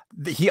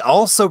 He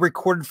also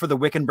recorded for the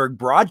Wickenburg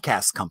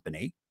Broadcast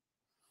Company.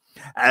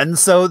 And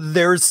so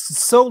there's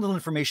so little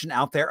information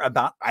out there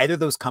about either of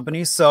those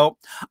companies. So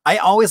I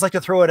always like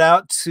to throw it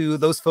out to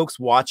those folks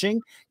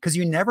watching, because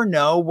you never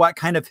know what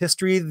kind of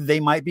history they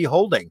might be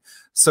holding.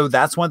 So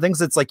that's one of the things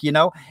that's like,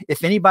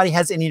 if anybody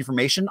has any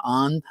information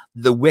on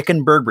the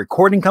Wickenburg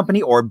Recording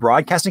Company or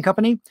Broadcasting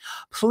Company,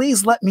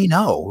 please let me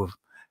know,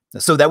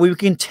 so that we can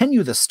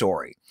continue the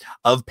story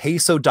of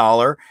Peso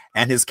Dollar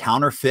and his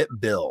counterfeit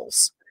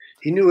bills.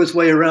 He knew his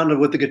way around it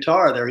with the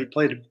guitar there. He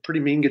played a pretty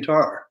mean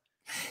guitar.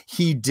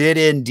 He did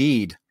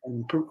indeed.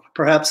 And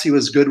perhaps he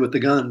was good with the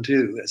gun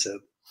too.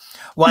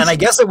 Well, and I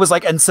guess it was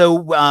like, and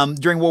so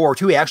during World War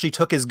II, he actually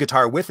took his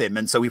guitar with him.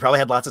 And so he probably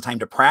had lots of time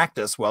to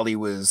practice while he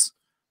was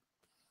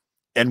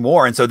in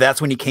war. And so that's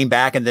when he came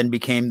back and then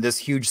became this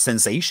huge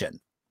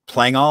sensation,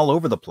 playing all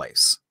over the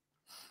place.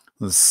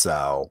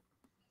 So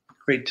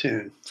great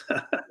tune.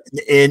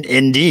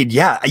 Indeed.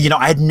 Yeah.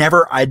 I'd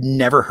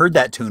never heard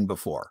that tune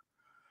before.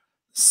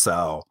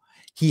 So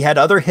he had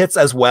other hits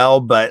as well,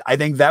 but I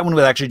think that one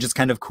was actually just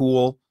kind of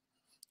cool,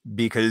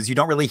 because you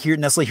don't really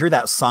necessarily hear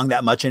that song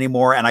that much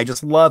anymore. And I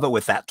just love it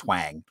with that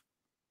twang.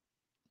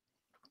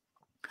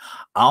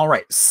 All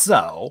right.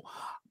 So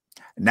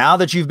now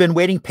that you've been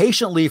waiting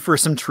patiently for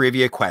some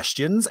trivia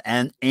questions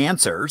and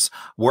answers,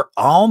 we're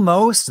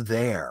almost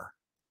there.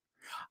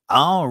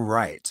 All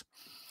right.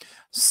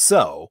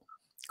 So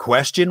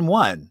question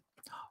 1,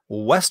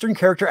 Western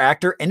character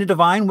actor Andy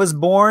Devine was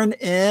born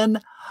in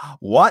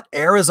what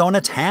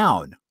Arizona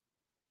town?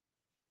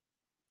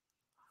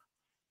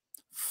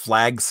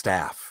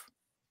 Flagstaff.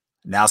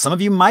 Now, some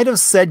of you might have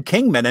said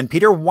Kingman. And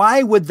Peter,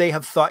 why would they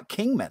have thought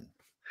Kingman?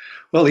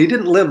 Well, he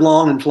didn't live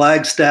long in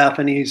Flagstaff,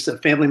 and his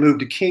family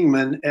moved to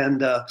Kingman,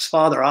 and his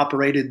father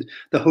operated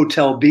the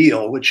Hotel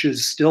Beale, which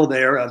is still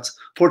there.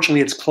 Fortunately,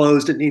 it's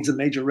closed. It needs a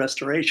major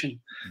restoration.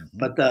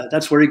 But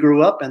that's where he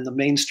grew up, and the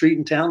main street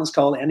in town is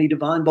called Andy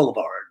Devine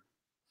Boulevard.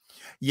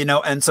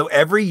 And so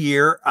every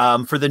year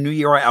for the new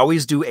year, I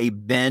always do a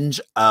binge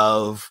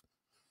of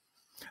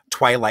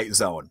Twilight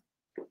Zone.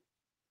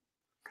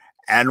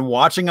 And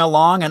watching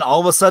along, and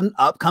all of a sudden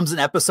up comes an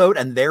episode,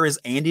 and there is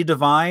Andy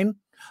Devine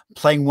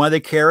playing one of the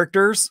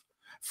characters,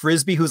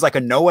 Frisbee, who's like a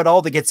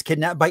know-it-all that gets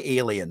kidnapped by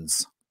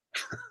aliens.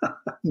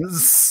 And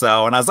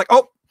I was like,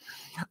 oh,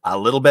 a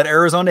little bit of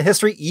Arizona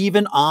history,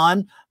 even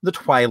on the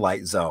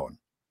Twilight Zone.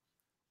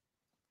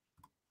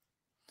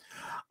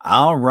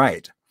 All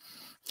right.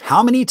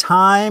 How many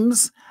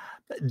times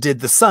did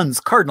the Suns,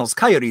 Cardinals,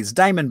 Coyotes,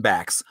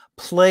 Diamondbacks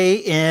play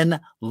in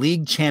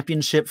league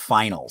championship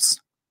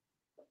finals?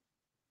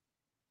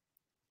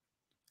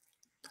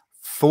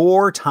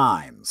 4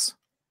 times.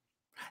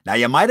 Now,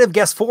 you might have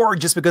guessed 4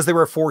 just because there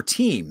were 4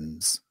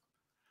 teams.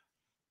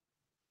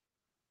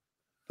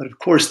 But of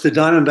course, the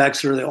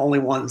Diamondbacks are the only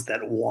ones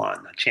that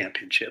won a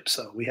championship.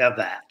 So we have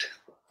that.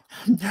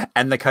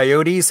 And the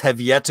Coyotes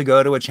have yet to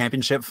go to a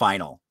championship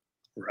final.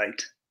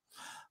 Right.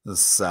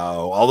 So,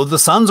 although the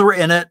Suns were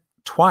in it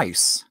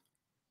twice.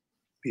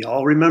 We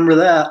all remember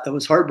that. That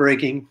was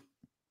heartbreaking.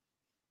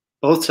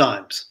 Both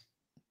times.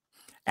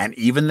 And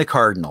even the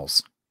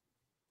Cardinals.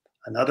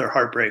 Another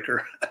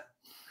heartbreaker.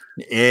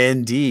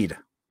 Indeed.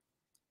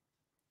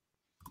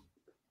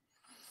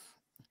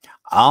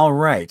 All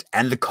right.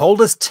 And the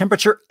coldest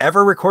temperature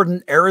ever recorded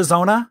in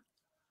Arizona?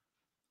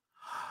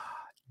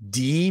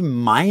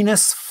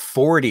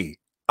 D-40.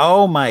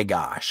 Oh my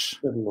gosh.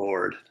 Good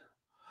Lord.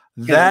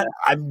 That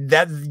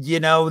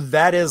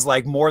is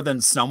like more than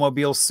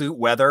snowmobile suit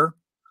weather.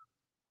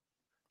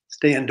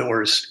 Stay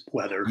indoors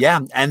weather.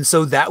 Yeah. And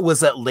so that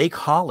was at Lake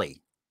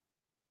Holly.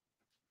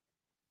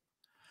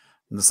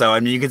 And so, I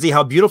mean, you can see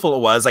how beautiful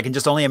it was. I can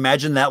just only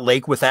imagine that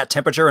lake with that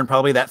temperature and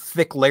probably that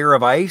thick layer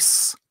of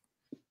ice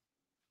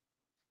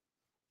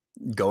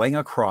going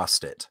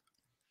across it.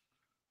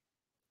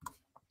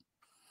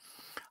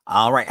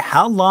 All right.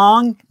 How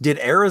long did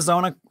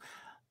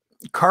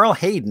Carl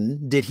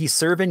Hayden, did he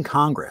serve in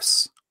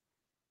Congress?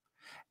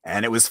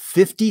 And it was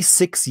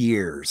 56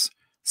 years.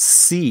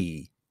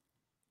 C.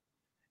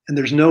 And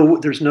there's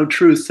no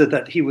truth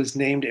that he was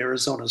named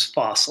Arizona's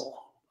fossil.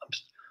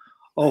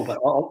 Oh, but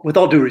with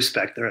all due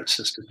respect there, it's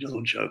just a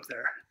little joke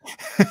there.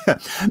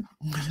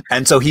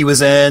 And so he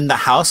was in the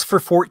House for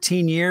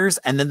 14 years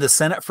and then the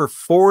Senate for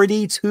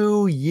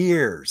 42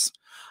 years.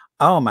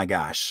 Oh my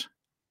gosh.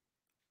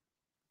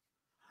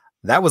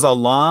 That was a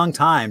long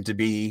time to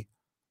be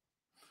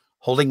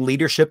holding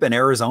leadership in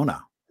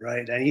Arizona.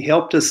 Right. And he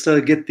helped us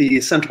get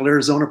the Central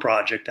Arizona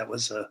Project. That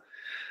was a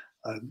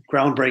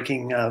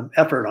groundbreaking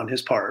effort on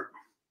his part.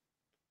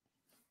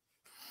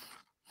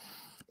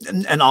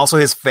 And also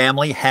his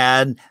family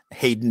had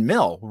Hayden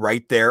Mill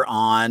right there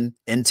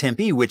in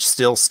Tempe, which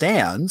still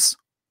stands.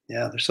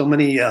 Yeah, there's so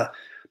many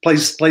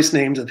place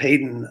names of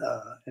Hayden.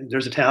 And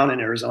there's a town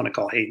in Arizona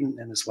called Hayden,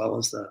 and as well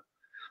as the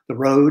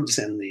roads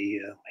and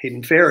the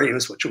Hayden Ferry,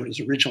 which was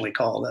originally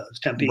called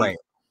Tempe.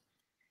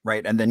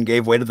 Right. And then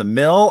gave way to the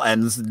mill,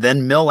 and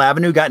then Mill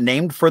Avenue got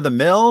named for the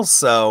mill.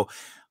 So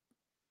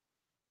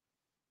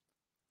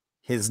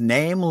His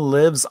name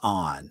lives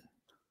on.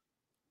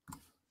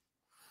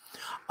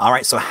 All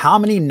right, so how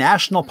many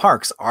national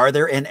parks are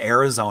there in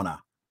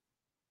Arizona?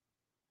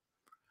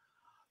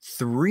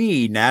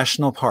 3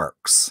 national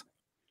parks.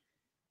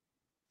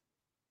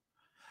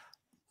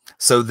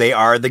 So they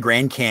are the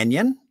Grand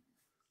Canyon,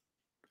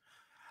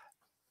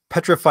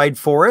 Petrified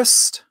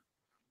Forest,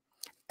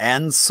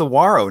 and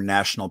Saguaro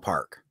National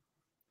Park.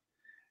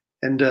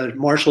 And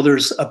Marshall,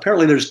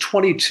 there's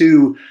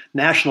 22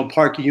 national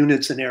park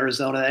units in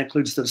Arizona. That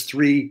includes those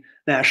 3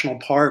 national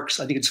parks.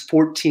 I think it's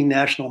 14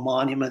 national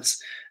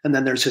monuments, and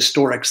then there's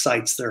historic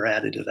sites that are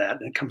added to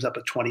that, and it comes up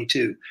with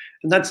 22.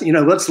 And that's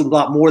a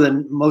lot more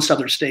than most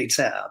other states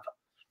have.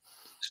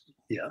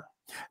 Yeah.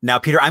 Now,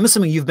 Peter, I'm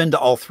assuming you've been to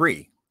all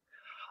 3.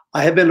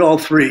 I have been to all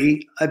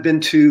 3. I've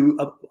been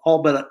to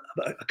all but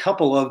a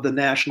couple of the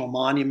national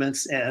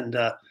monuments, and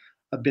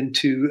I've been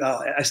to.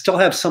 I still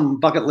have some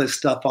bucket list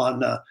stuff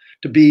on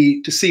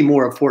to see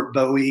more of Fort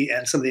Bowie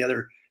and some of the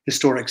other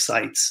historic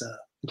sites.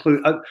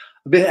 I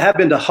have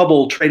been to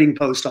Hubble Trading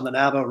Post on the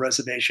Navajo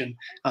Reservation.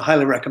 I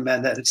highly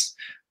recommend that. It's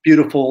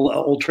beautiful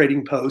old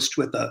trading post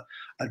with a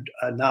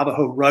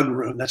Navajo rug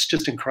room. That's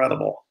just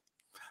incredible.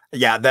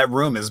 Yeah, that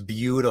room is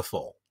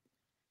beautiful.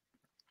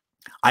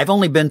 I've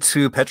only been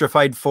to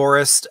Petrified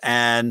Forest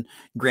and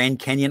Grand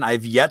Canyon.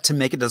 I've yet to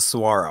make it to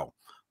Saguaro.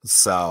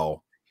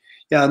 So,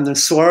 yeah, and the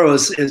Saguaro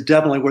is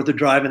definitely worth a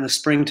drive in the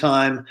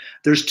springtime.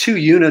 There's 2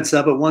 units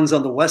of it. One's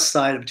on the west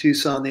side of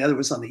Tucson. The other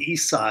was on the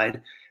east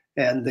side.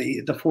 And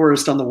the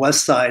forest on the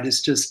west side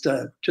is just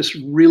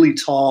really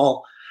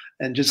tall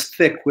and just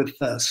thick with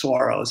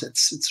saguaros.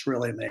 It's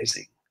really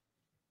amazing.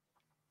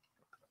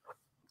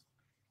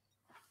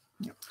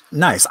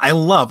 Nice. I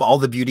love all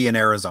the beauty in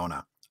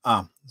Arizona.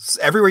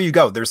 Everywhere you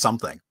go, there's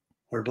something.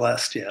 We're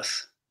blessed,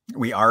 yes.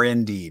 We are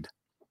indeed.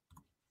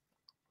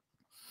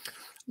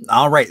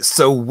 All right.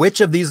 So which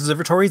of these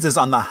observatories is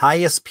on the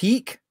highest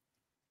peak?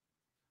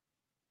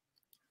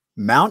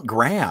 Mount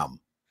Graham.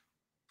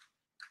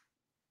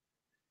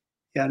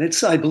 Yeah, and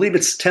I believe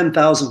it's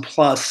 10,000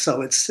 plus,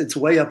 so it's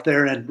way up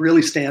there, and it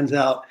really stands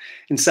out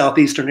in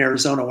southeastern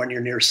Arizona when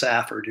you're near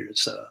Safford.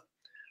 It's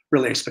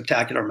really a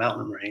spectacular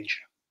mountain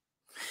range.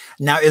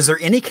 Now, is there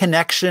any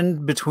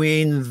connection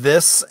between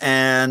this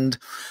and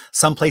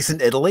someplace in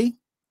Italy?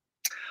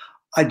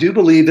 I do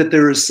believe that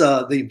there's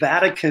the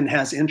Vatican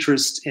has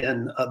interest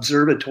in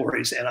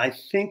observatories, and I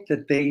think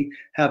that they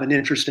have an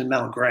interest in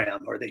Mount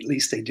Graham, or at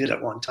least they did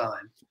at one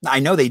time. I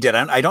know they did.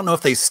 I don't know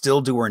if they still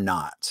do or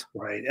not.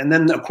 Right. And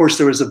then, of course,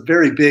 there was a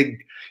very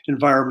big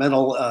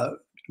environmental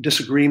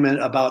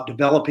disagreement about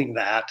developing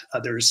that.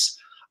 There's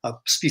a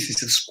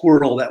species of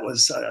squirrel that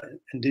was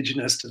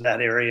indigenous to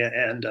that area,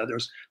 and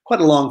there's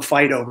quite a long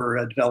fight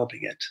over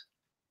developing it.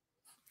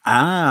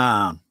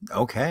 Ah,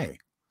 okay.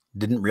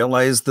 Didn't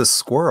realize the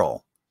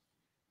squirrel.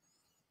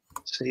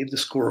 Save the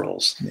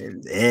squirrels.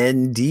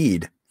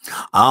 Indeed.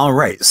 All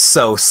right.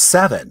 So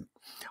 7.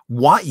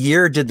 What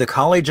year did the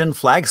college in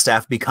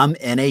Flagstaff become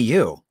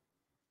NAU?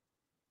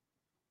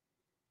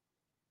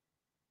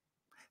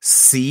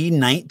 C,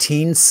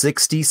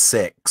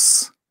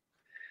 1966.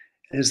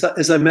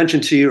 As I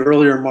mentioned to you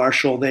earlier,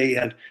 Marshall,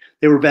 they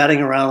were batting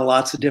around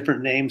lots of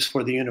different names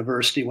for the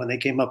university when they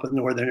came up with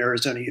Northern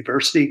Arizona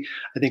University.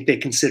 I think they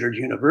considered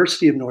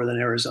University of Northern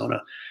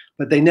Arizona,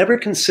 but they never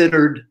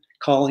considered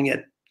calling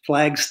it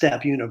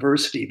Flagstaff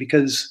University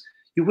because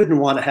you wouldn't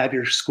want to have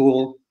your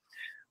school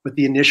with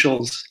the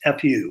initials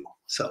FU.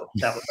 So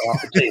that was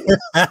off the table.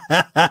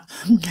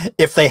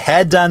 If they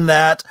had done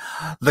that,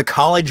 the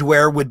college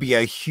wear would be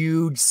a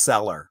huge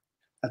seller.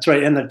 That's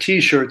right. And the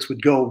T-shirts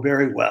would go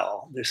very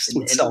well. This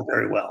would sell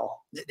very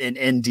well.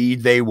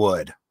 Indeed, they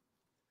would.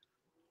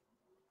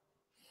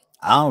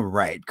 All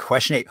right.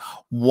 Question 8.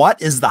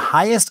 What is the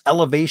highest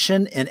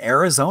elevation in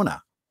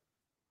Arizona?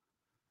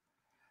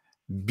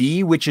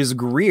 B, which is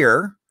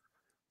Greer,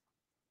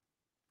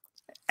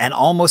 and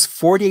almost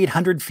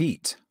 4,800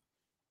 feet.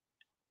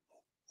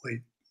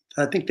 Wait,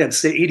 I think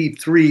that's the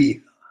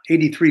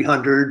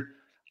 8,300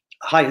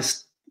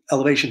 highest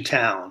elevation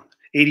town,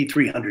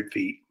 8,300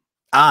 feet.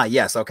 Ah,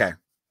 yes. Okay.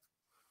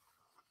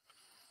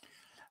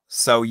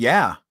 So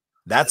yeah,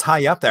 that's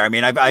high up there. I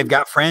mean, I've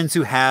got friends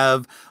who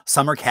have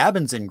summer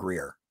cabins in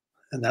Greer.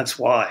 And that's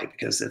why,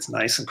 because it's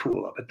nice and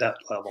cool up at that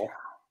level.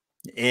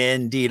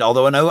 Indeed.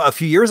 Although I know a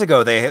few years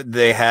ago,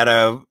 they had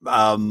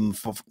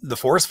the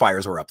forest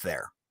fires were up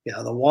there.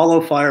 Yeah. The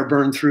Wallow fire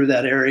burned through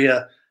that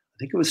area. I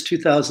think it was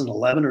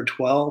 2011 or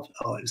 12.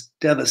 Oh, it was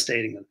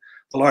devastating.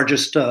 The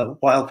largest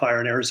wildfire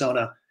in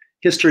Arizona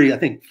history. I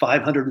think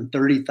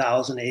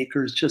 530,000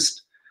 acres,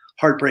 just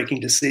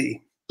heartbreaking to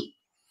see.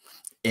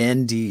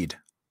 Indeed.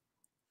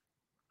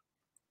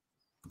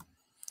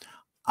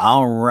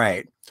 All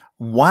right.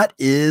 What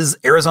is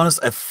Arizona's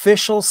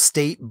official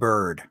state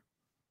bird?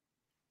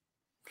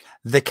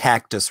 The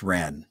cactus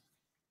wren.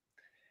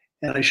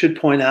 And I should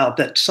point out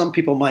that some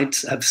people might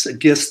have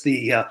guessed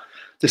the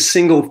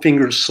single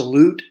finger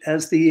salute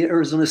as the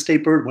Arizona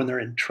state bird when they're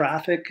in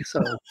traffic.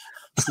 So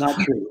it's not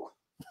true.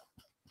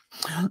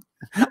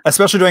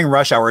 Especially during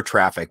rush hour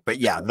traffic. But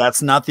yeah,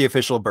 that's not the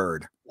official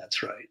bird.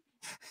 That's right.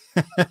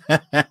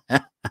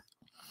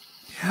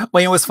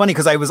 Well, it was funny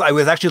because I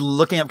was actually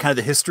looking up kind of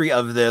the history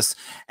of this,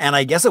 and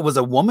I guess it was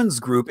a woman's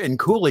group in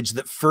Coolidge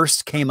that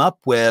first came up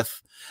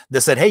with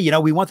this. Said, "Hey,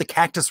 we want the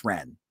cactus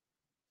wren,"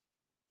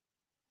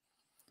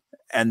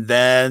 and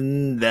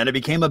then it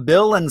became a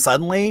bill, and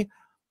suddenly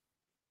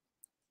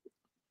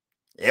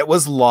it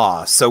was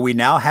law. So we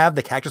now have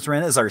the cactus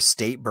wren as our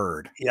state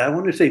bird. Yeah, I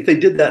wonder if they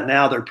did that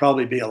now, there'd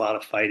probably be a lot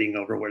of fighting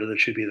over whether there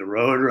should be the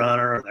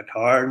roadrunner or the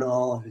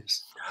cardinal,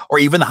 or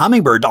even the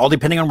hummingbird, all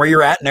depending on where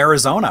you're at in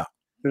Arizona.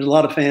 There's a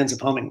lot of fans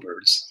of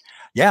hummingbirds.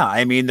 Yeah,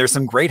 I mean, there's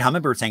some great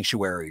hummingbird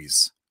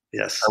sanctuaries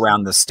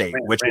around the state,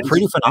 which are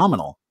pretty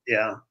phenomenal.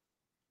 Yeah.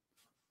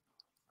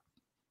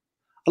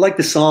 I like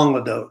the song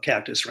of the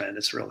cactus wren.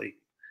 It's really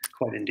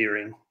quite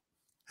endearing.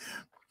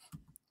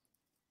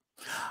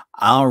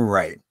 All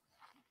right.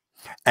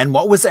 And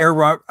what was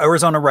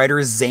Arizona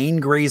writer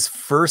Zane Grey's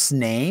first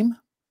name?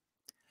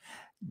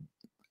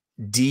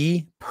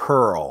 D.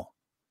 Pearl.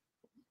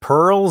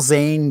 Pearl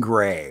Zane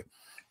Grey.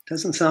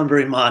 Doesn't sound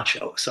very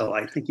macho, so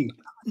I think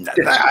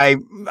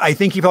I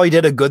think he probably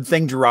did a good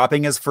thing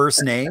dropping his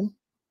first name.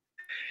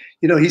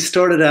 He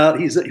started out,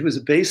 he was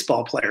a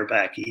baseball player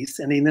back east,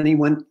 and then he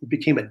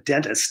became a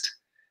dentist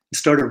and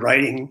started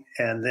writing,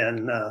 and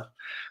then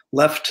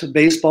left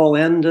baseball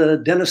and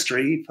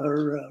dentistry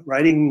for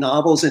writing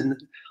novels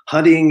and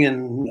hunting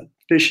and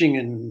fishing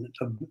and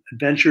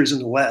adventures in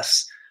the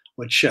West,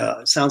 which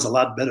sounds a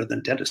lot better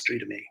than dentistry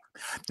to me.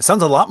 It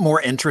sounds a lot more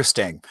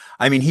interesting.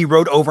 I mean, he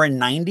wrote over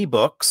 90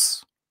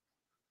 books.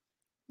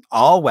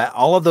 All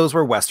of those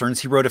were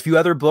Westerns. He wrote a few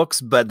other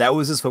books, but that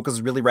was his focus,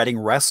 really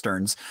writing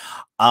Westerns.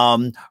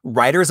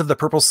 Riders of the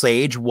Purple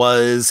Sage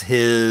was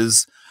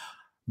his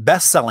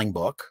best-selling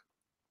book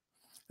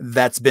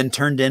that's been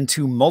turned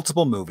into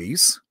multiple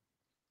movies.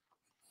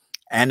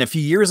 And a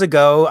few years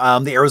ago,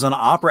 the Arizona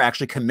Opera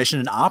actually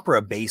commissioned an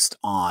opera based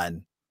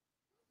on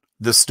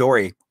the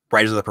story,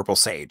 Riders of the Purple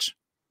Sage,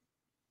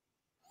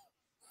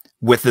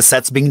 with the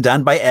sets being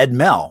done by Ed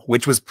Mell,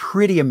 which was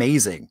pretty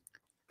amazing.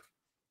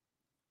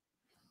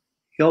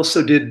 He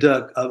also did,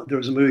 there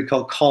was a movie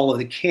called Call of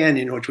the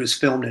Canyon, which was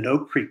filmed in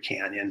Oak Creek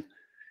Canyon.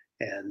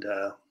 And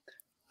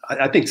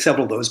I think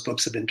several of those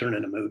books have been turned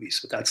into movies,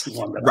 but that's the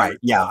one that right.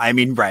 Yeah. I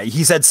mean, right.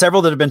 He said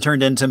several that have been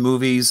turned into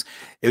movies.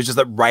 It was just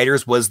that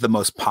Riders was the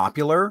most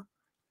popular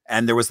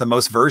and there was the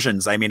most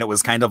versions. I mean, it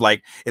was kind of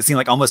like, it seemed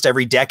like almost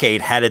every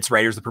decade had its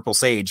Riders of the Purple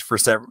Sage for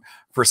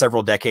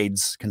several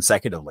decades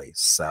consecutively.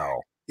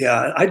 So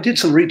yeah, I did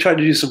tried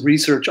to do some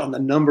research on the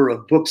number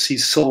of books he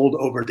sold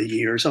over the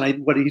years.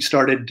 And what he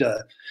started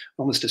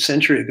almost a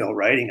century ago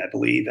writing, I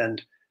believe.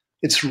 And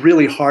it's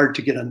really hard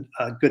to get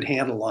a good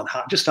handle on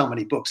how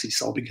many books he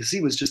sold, because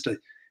he was just a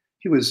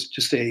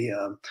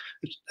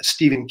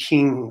Stephen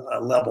King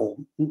level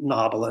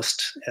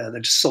novelist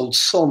that just sold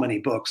so many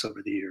books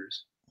over the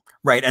years.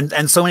 Right.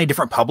 And so many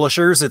different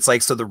publishers. It's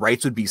like, so the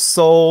rights would be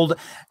sold.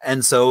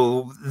 And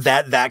so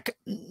that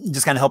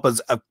just kind of help us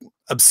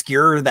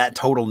obscure that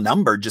total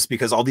number, just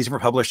because all these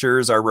different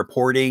publishers are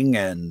reporting.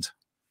 And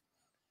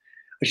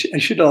I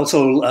should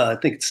also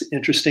think it's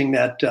interesting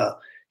that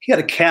he had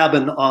a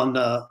cabin on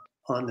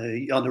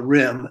the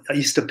rim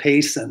east of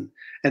Payson,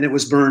 and it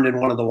was burned in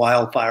one of the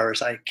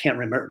wildfires. I can't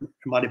remember. It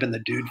might have been the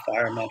Dude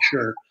Fire. I'm not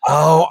sure.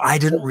 Oh, I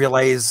didn't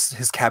realize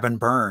his cabin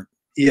burnt.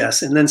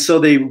 Yes, and then so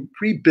they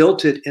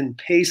rebuilt it in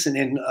Payson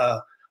in I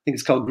think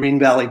it's called Green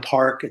Valley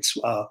Park. It's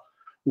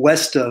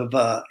west of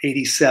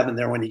 87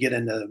 there when you get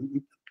into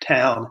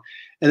town,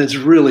 and it's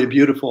really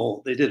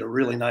beautiful. They did a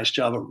really nice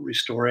job of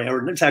restoring,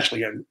 or it's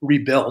actually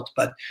rebuilt,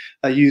 but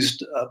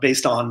used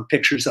based on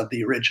pictures of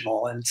the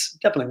original, and it's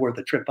definitely worth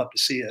a trip up to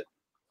see it.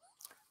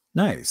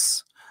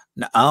 Nice.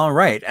 All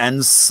right,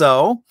 and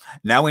so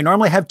now we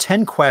normally have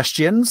 10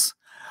 questions,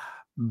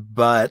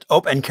 but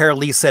and Carol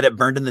Lee said it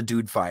burned in the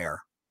Dude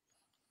Fire.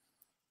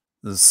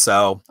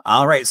 So,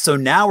 all right. So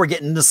now we're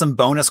getting into some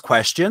bonus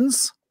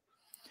questions.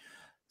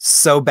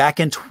 So back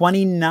in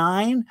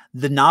 29,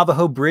 the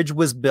Navajo Bridge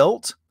was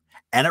built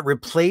and it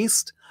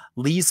replaced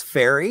Lee's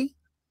Ferry.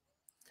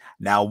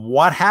 Now,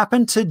 what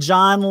happened to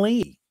John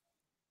Lee?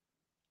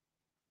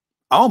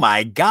 Oh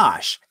my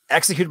gosh.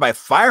 Executed by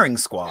firing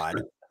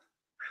squad.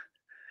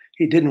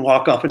 He didn't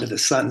walk off into the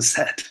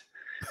sunset.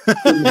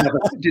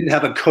 Didn't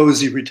have a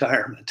cozy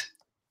retirement.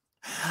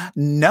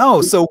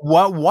 No. So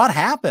what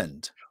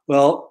happened?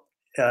 Well,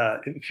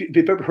 if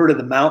you've ever heard of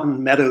the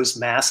Mountain Meadows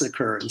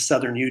Massacre in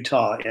southern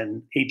Utah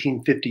in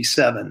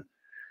 1857,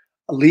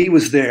 Lee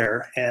was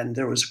there, and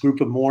there was a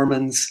group of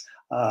Mormons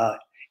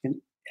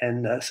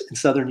in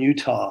southern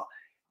Utah,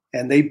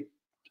 and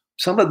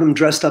some of them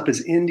dressed up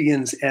as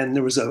Indians, and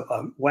there was a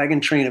wagon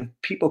train of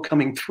people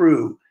coming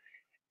through,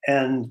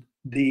 and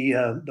the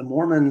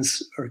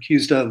Mormons are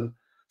accused of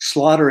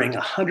slaughtering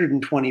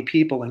 120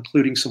 people,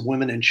 including some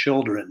women and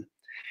children.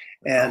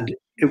 And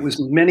it was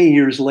many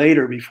years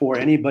later before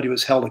anybody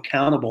was held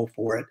accountable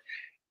for it.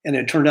 And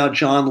it turned out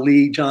John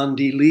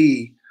D.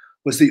 Lee,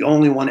 was the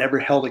only one ever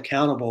held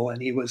accountable,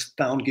 and he was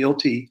found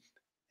guilty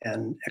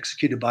and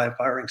executed by a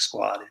firing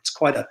squad. It's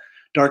quite a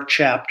dark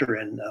chapter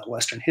in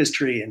Western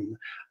history and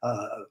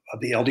of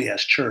the LDS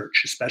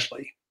Church,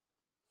 especially.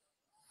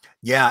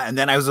 Yeah, and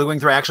then I was going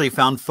through, I actually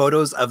found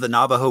photos of the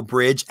Navajo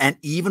Bridge and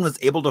even was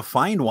able to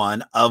find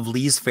one of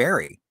Lee's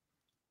Ferry.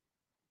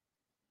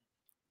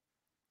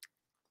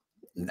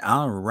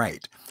 All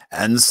right.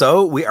 And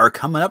so we are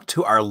coming up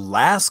to our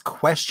last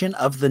question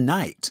of the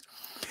night.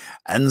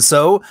 And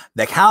so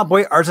the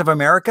Cowboy Arts of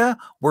America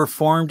were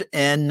formed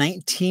in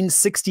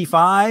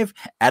 1965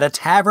 at a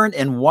tavern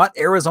in what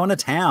Arizona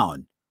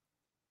town?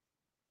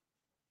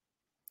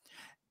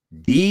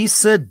 D.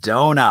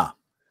 Sedona.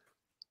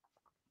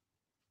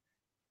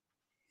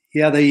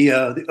 Yeah,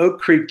 the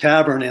Oak Creek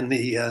Tavern in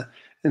the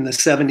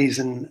 70s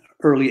and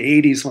early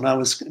 80s, when I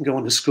was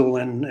going to school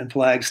in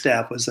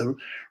Flagstaff, was a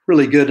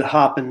really good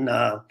hopping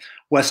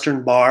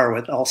Western bar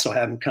with also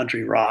having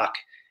country rock.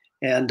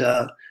 And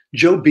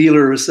Joe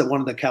Beeler is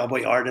one of the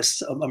Cowboy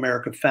Artists of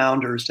America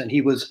founders, and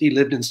he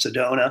lived in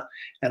Sedona,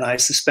 and I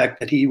suspect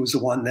that he was the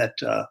one that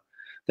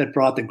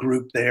brought the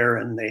group there,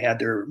 and they had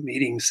their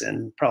meetings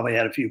and probably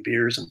had a few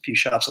beers and a few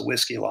shots of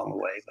whiskey along the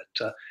way.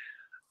 But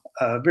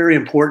a very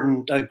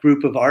important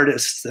group of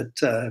artists that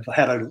have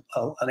had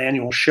an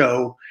annual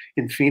show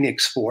in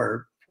Phoenix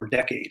for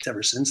decades,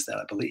 ever since then,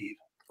 I believe.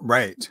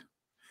 Right.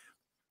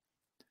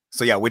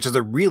 So yeah, which is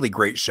a really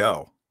great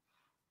show.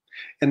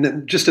 And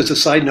then, just as a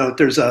side note,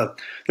 there's a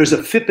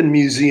Phippen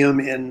Museum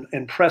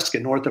in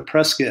Prescott, north of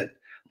Prescott,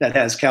 that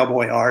has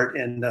cowboy art,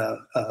 and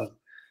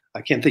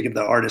I can't think of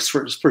the artist's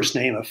first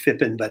name of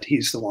Phippen, but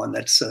he's the one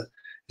that's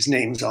his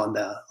name's on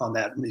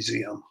that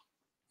museum.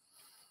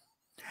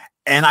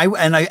 And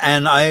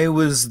I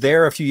was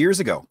there a few years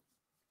ago.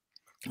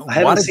 I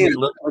haven't seen it.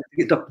 I'd like to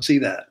get up and see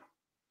that.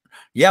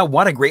 Yeah,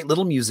 what a great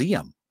little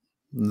museum.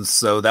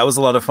 So that was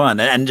a lot of fun.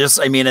 And just,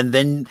 I mean, and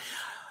then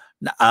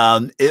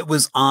it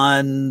was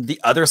on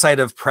the other side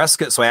of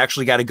Prescott. So I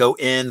actually got to go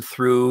in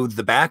through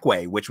the back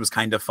way, which was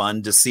kind of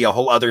fun to see a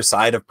whole other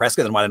side of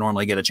Prescott than what I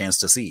normally get a chance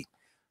to see.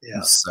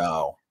 Yeah.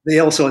 So they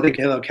also, I think,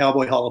 have a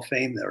Cowboy Hall of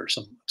Fame there, or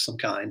some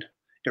kind,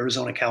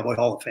 Arizona Cowboy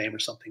Hall of Fame or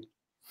something.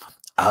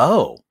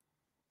 Oh,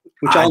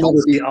 which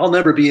I'll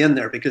never be in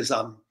there, because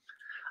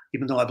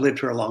even though I've lived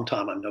here a long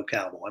time, I'm no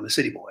cowboy. I'm a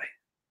city boy.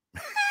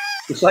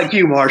 It's like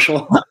you,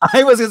 Marshall.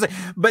 I was gonna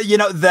say, but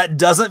that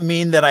doesn't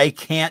mean that I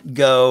can't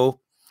go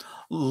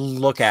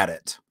look at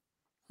it.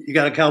 You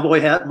got a cowboy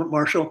hat,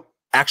 Marshall?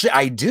 Actually,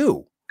 I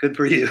do. Good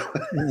for you.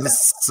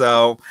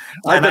 So,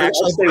 and I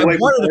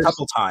won it a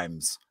couple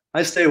times.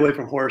 I stay away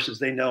from horses.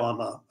 They know I'm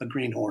a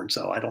greenhorn,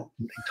 so I don't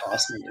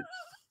toss me.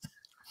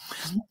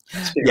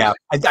 Yeah,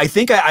 I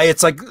think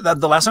it's like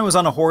the last time I was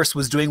on a horse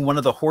was doing one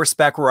of the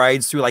horseback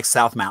rides through like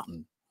South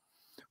Mountain,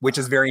 which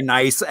is very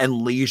nice and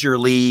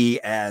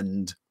leisurely,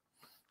 and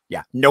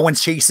yeah, no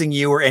one's chasing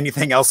you or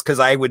anything else, because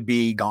I would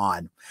be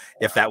gone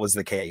if that was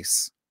the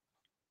case.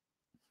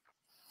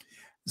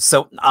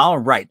 So, all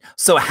right.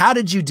 So how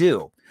did you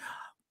do?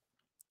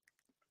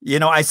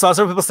 I saw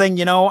some people saying,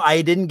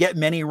 I didn't get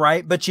many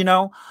right, but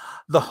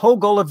the whole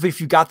goal of if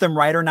you got them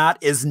right or not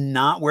is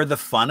not where the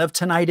fun of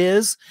tonight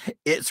is.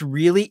 It's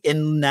really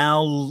in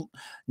now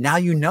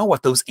you know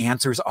what those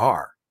answers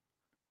are.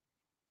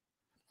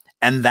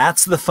 And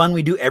that's the fun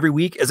we do every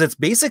week, is it's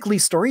basically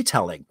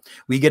storytelling.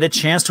 We get a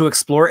chance to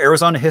explore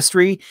Arizona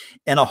history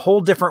in a whole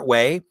different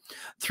way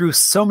through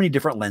so many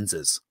different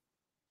lenses.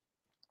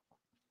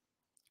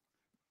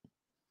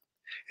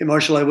 Hey,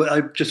 Marshall,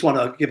 I just want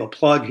to give a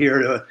plug here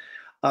to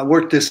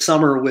worked this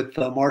summer with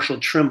Marshall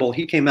Trimble.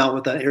 He came out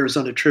with an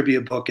Arizona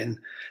trivia book in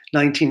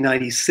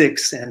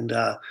 1996, and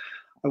I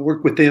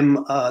worked with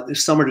him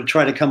this summer to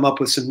try to come up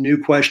with some new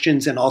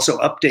questions and also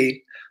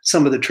update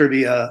some of the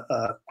trivia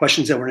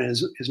questions that were in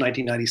his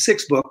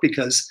 1996 book,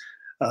 because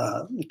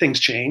things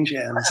change,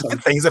 and so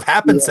things have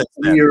happened since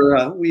then.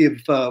 We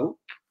have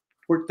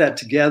worked that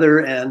together,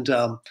 and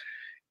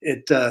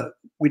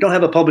we don't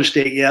have a published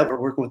date yet. We're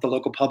working with the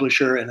local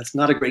publisher, and it's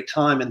not a great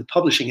time in the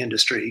publishing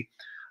industry,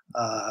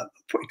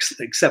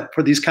 except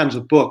for these kinds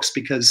of books,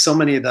 because so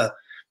many of the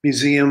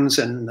museums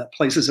and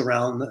places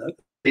around the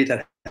state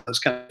that have those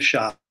kind of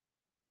shops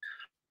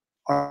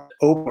are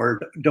open or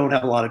don't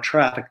have a lot of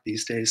traffic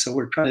these days. So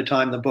we're trying to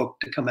time the book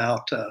to come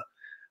out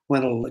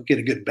when it'll get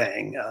a good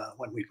bang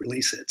when we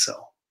release it. So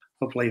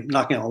hopefully,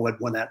 knocking on wood,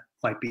 when that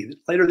might be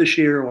later this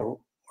year or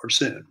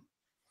soon.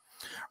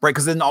 Right,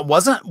 because then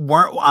wasn't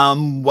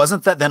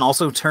that then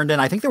also turned in?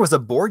 I think there was a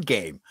board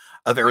game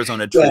of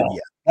Arizona trivia.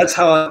 That's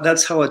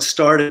how it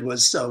started.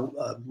 Was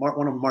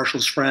one of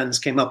Marshall's friends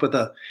came up with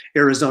a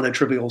Arizona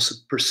Trivial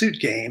Pursuit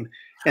game,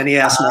 and he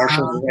asked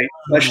Marshall the right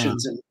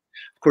questions. And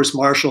of course,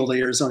 Marshall, the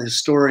Arizona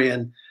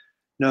historian,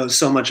 knows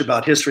so much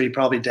about history. He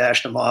probably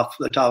dashed him off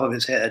the top of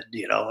his head,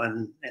 in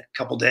a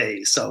couple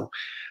days. So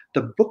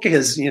the book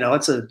is,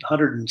 it's a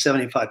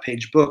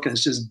 175-page book, and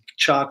it's just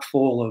chock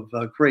full of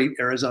great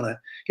Arizona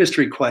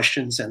history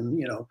questions.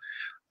 And,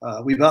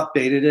 we've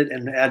updated it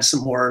and add some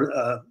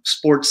more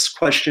sports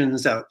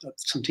questions, that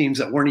some teams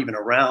that weren't even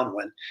around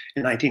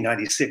in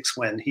 1996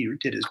 when he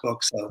did his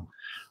book. So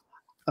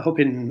I'm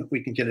hoping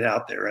we can get it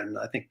out there, and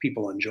I think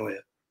people enjoy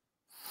it.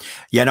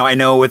 You know, I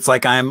know it's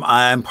like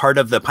I'm part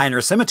of the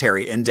Pioneer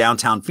Cemetery in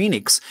downtown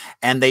Phoenix,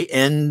 and they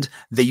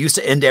used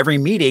to end every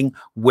meeting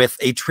with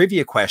a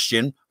trivia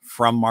question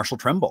from Marshall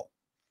Trimble.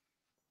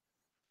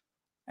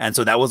 And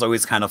so that was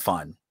always kind of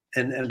fun.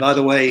 And by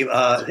the way,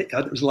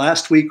 it was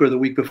last week or the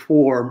week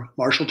before,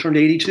 Marshall turned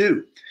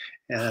 82,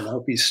 and I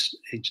hope he's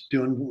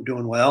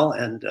doing well,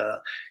 and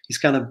he's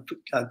kind of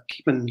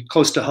keeping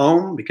close to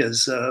home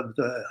because of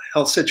the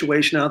health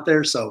situation out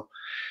there. So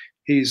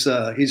he's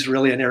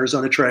really an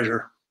Arizona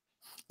treasure.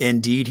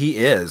 Indeed, he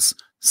is.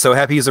 So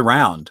happy he's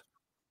around.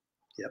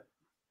 Yep.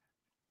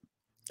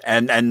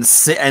 And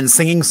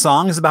singing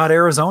songs about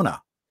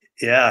Arizona.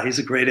 Yeah, he's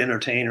a great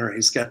entertainer.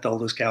 He's got all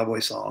those cowboy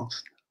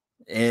songs.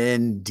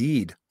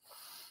 Indeed.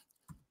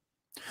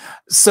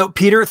 So,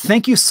 Peter,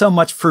 thank you so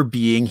much for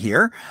being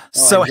here.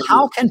 So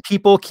how can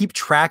people keep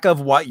track of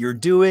what you're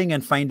doing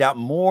and find out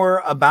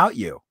more about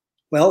you?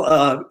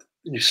 Well,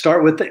 you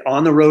start with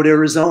On the Road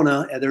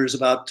Arizona, and there's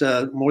about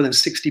more than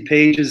 60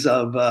 pages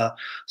of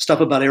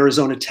stuff about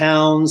Arizona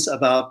towns,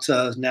 about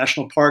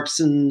national parks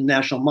and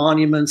national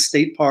monuments,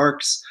 state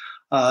parks.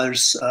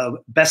 There's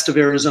Best of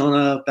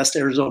Arizona, Best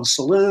Arizona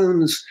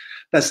Saloons,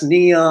 Best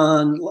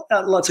Neon,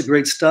 lots of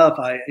great stuff.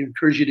 I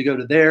encourage you to go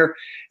to there.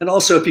 And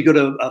also, if you go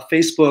to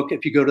Facebook,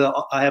 if you go to,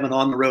 I have an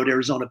On the Road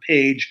Arizona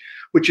page,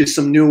 which is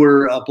some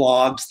newer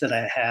blogs that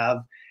I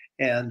have,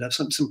 and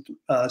some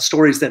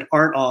stories that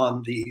aren't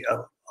on the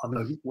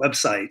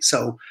website.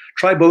 So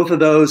try both of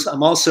those.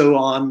 I'm also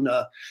on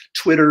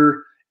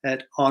Twitter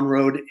at On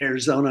Road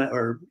Arizona,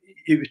 or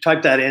you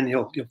type that in,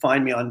 you'll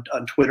find me on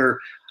Twitter.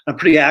 I'm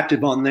pretty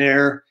active on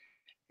there,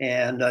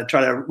 and I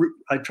try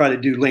to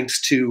do links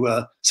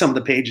to some of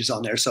the pages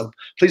on there. So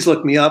please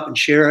look me up and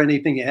share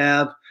anything you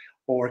have,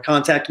 or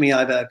contact me. I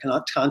have a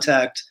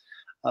contact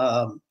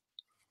on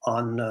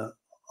Arizona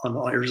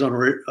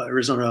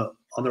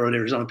On the Road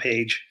Arizona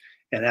page,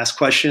 and ask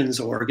questions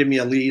or give me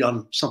a lead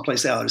on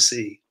someplace out to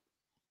see.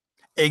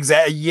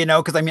 Exactly. You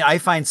know, because I mean, I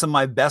find some of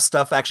my best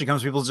stuff actually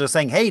comes from people just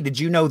saying, "Hey, did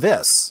you know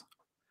this?"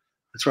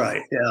 That's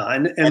right.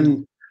 Yeah,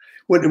 and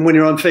when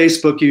you're on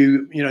Facebook,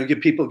 you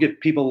get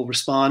people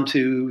respond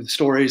to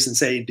stories and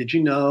say, "Did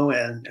you know?"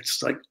 And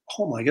it's like,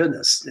 oh my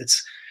goodness,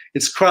 it's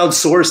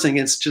crowdsourcing.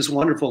 It's just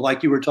wonderful.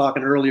 Like you were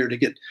talking earlier, to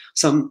get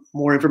some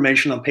more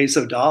information on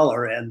peso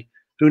dollar, and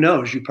who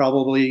knows, you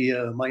probably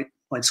might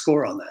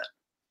score on that.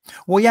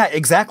 Well, yeah,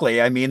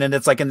 exactly. I mean, and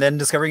it's like, and then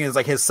discovering is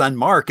like his son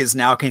Mark is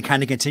now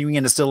kind of continuing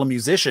and is still a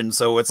musician.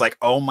 So it's like,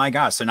 oh my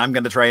gosh. And I'm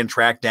going to try and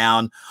track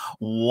down,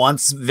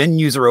 once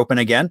venues are open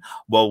again,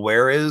 well,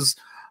 where is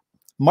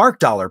Mark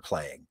Dollar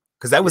playing?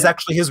 Because that was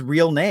actually his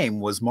real name,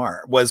 was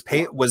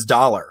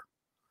Dollar.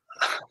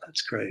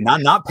 That's great.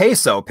 Not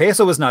Peso.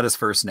 Peso was not his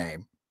first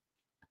name.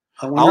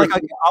 All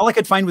I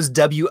could find was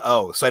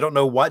W.O. So I don't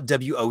know what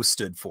W.O.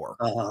 stood for.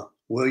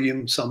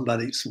 William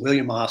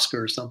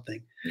Oscar or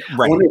something.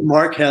 Right. I wonder if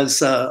Mark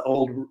has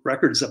old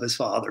records of his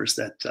father's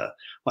that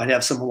might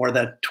have some more of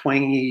that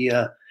twangy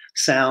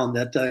sound.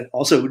 That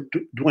also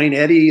Dwayne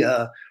Eddy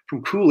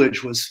from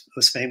Coolidge was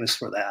famous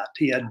for that.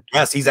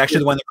 He's actually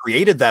the one that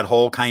created that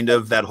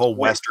whole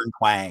Western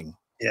twang.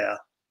 Yeah.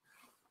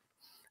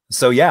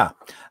 So yeah.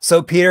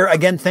 So Peter,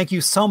 again, thank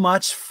you so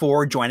much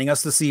for joining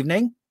us this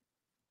evening.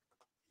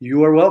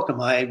 You are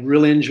welcome. I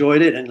really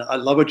enjoyed it, and I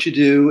love what you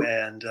do,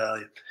 and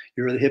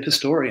you're the hip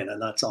historian,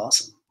 and that's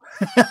awesome.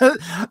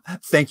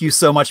 Thank you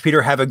so much,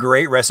 Peter. Have a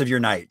great rest of your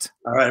night.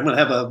 All right, I'm going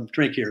to have a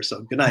drink here,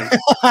 so good night.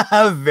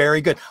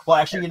 Very good. Well,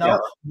 actually,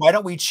 why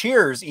don't we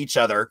cheers each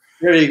other?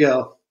 There you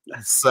go.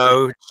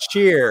 So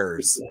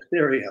cheers.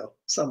 There we go,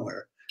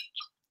 somewhere.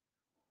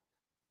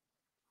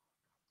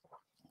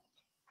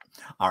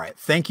 All right.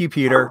 Thank you,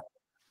 Peter.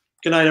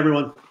 Good night,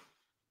 everyone.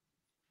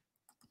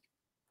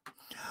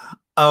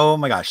 Oh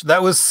my gosh,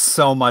 that was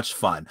so much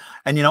fun.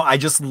 And, I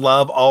just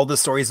love all the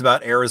stories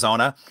about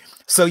Arizona.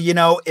 So,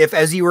 if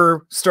as you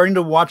were starting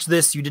to watch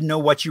this, you didn't know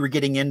what you were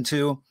getting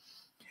into,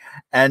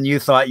 and you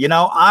thought,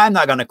 I'm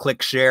not going to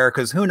click share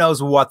because who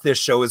knows what this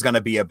show is going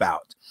to be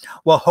about.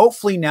 Well,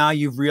 hopefully now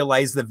you've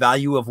realized the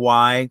value of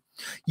why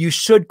you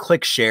should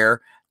click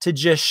share, to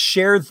just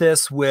share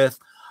this with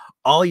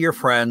all your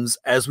friends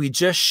as we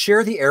just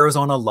share the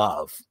Arizona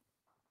love.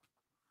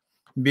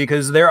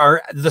 Because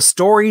the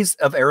stories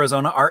of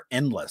Arizona are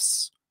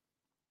endless.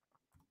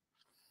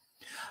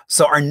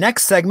 So our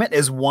next segment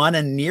is one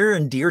and near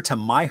and dear to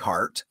my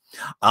heart.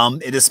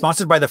 It is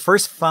sponsored by the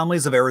First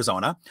Families of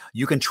Arizona.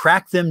 You can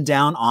track them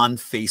down on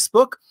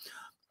Facebook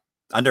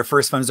under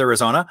First Families of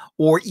Arizona,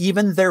 or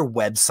even their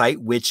website,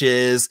 which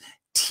is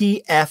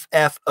tffoa.org.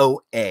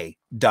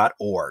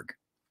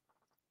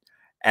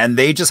 And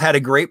they just had a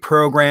great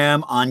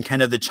program on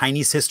kind of the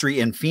Chinese history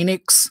in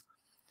Phoenix.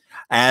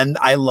 And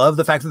I love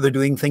the fact that they're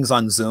doing things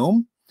on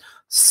Zoom.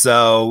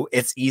 So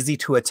it's easy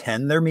to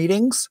attend their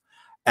meetings,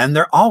 and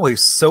they're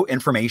always so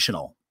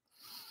informational.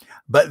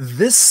 But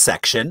this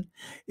section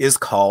is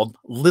called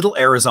Little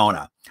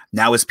Arizona.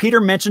 Now, as Peter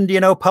mentioned,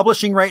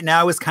 publishing right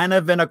now is kind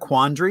of in a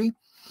quandary.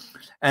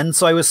 And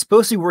so I was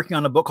supposed to be working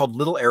on a book called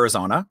Little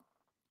Arizona,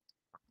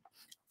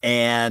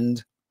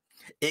 and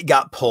it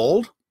got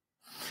pulled.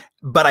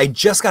 But I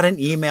just got an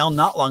email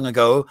not long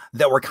ago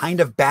that we're kind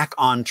of back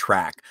on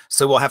track.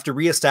 So we'll have to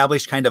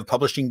reestablish kind of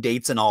publishing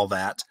dates and all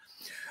that.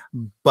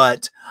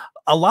 But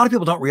a lot of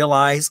people don't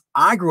realize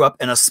I grew up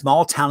in a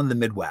small town in the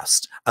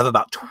Midwest of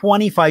about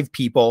 25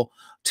 people,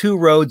 2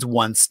 roads,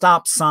 1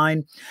 stop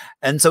sign.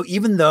 And so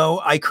even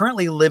though I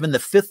currently live in the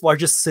 5th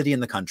largest city in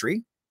the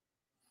country,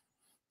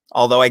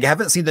 although I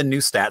haven't seen the new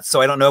stats,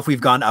 so I don't know if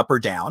we've gone up or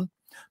down.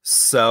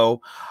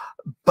 So,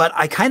 but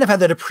I kind of had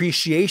that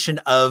appreciation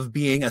of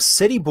being a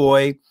city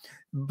boy,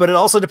 but it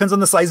also depends on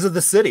the size of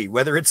the city,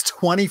 whether it's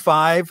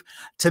 25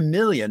 to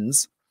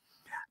millions,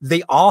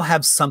 they all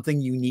have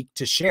something unique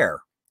to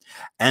share.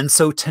 And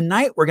so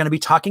tonight we're going to be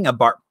talking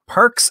about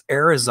Parks,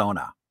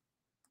 Arizona.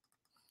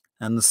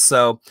 And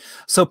so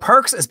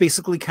Parks is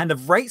basically kind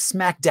of right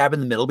smack dab in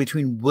the middle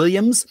between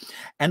Williams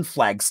and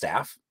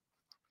Flagstaff.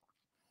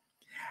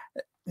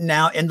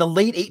 Now, in the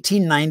late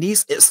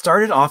 1890s, it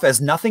started off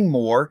as nothing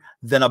more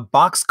than a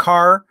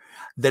boxcar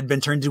that had been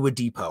turned into a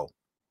depot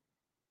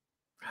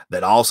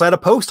that also had a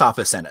post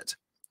office in it.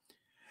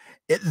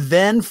 It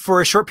then,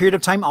 for a short period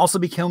of time, also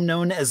became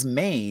known as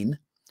Maine.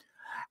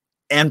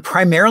 And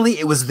primarily,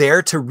 it was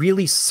there to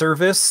really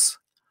service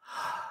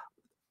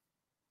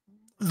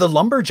the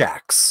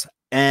lumberjacks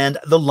and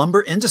the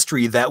lumber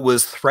industry that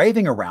was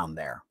thriving around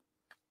there.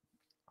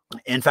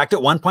 In fact,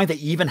 at one point, they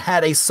even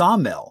had a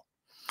sawmill.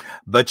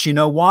 But you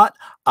know what?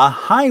 A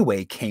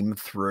highway came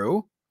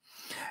through.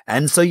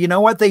 And so you know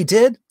what they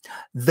did?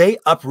 They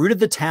uprooted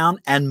the town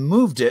and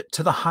moved it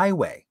to the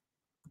highway.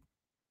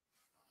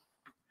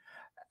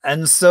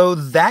 And so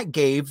that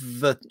gave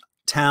the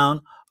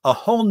town a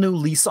whole new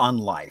lease on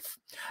life.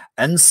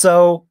 And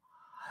so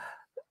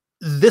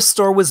this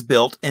store was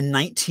built in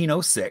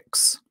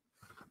 1906.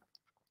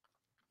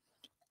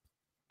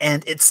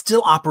 And it's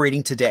still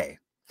operating today.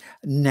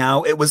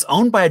 Now, it was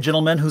owned by a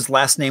gentleman whose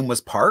last name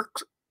was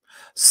Park.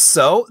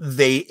 So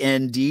they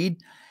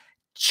indeed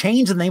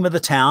changed the name of the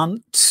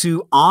town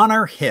to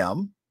honor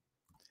him.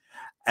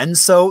 And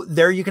so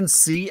there you can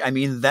see, I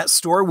mean, that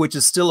store, which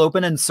is still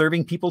open and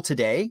serving people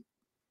today.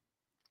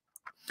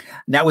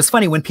 Now, it was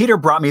funny, when Peter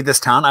brought me this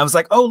town, I was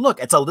like, oh, look,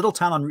 it's a little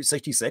town on Route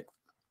 66.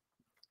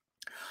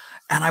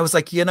 And I was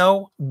like, you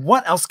know,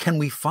 what else can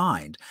we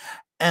find?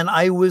 And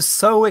I was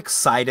so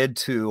excited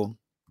to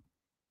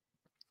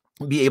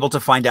be able to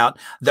find out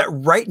that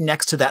right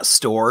next to that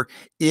store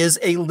is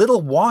a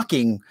little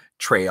walking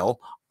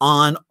trail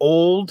on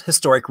old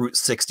historic Route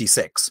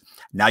 66.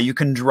 Now you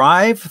can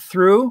drive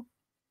through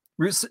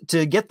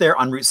to get there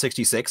on Route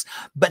 66,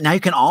 but now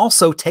you can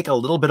also take a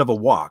little bit of a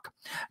walk.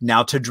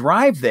 Now to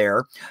drive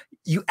there,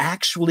 you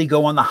actually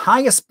go on the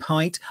highest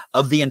point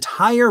of the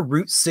entire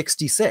Route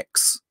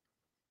 66.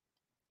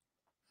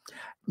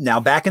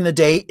 Now, back in the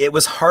day, it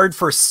was hard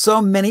for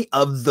so many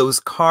of those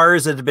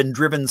cars that had been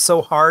driven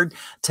so hard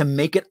to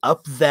make it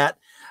up that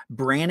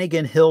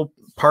Brannigan Hill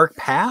Park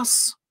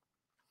Pass.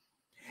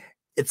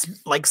 It's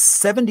like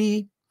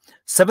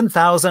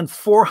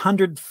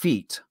 77,400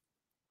 feet.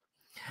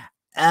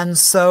 And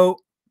so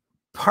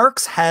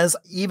Parks has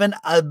even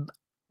a,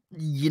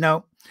 you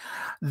know,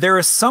 there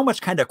is so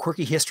much kind of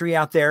quirky history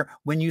out there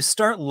when you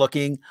start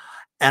looking.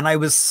 And I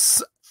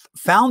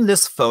found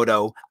this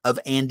photo of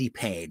Andy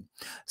Payne.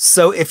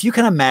 So if you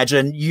can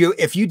imagine,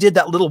 if you did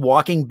that little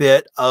walking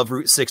bit of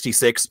Route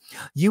 66,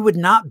 you would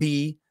not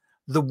be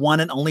the one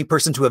and only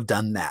person to have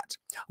done that.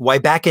 Why,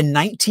 back in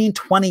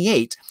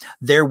 1928,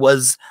 there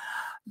was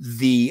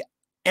the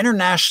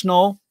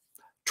International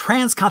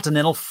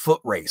Transcontinental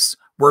Foot Race,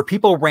 where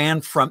people ran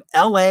from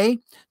LA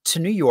to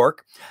New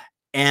York,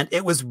 and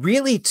it was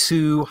really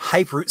to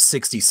hype Route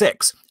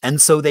 66. And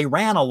so they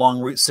ran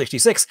along Route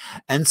 66.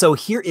 And so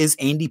here is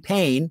Andy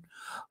Payne,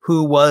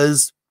 who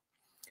was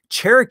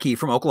Cherokee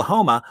from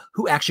Oklahoma,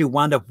 who actually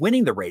wound up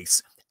winning the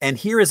race. And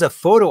here is a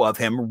photo of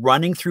him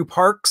running through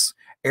Parks,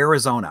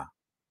 Arizona.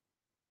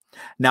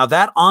 Now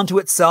that onto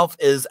itself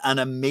is an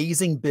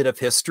amazing bit of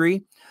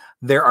history.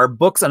 There are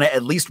books and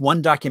at least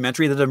one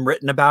documentary that have been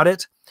written about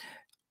it.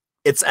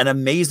 It's an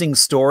amazing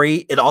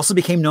story. It also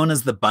became known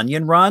as the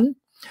Bunyan Run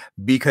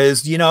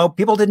because, you know,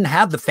 people didn't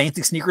have the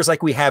fancy sneakers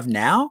like we have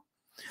now.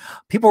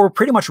 People were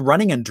pretty much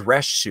running in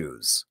dress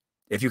shoes.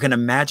 If you can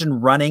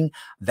imagine running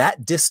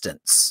that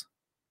distance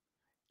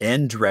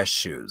in dress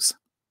shoes.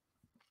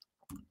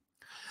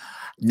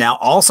 Now,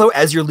 also,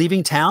 as you're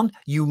leaving town,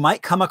 you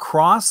might come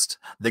across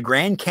the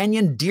Grand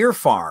Canyon Deer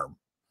Farm,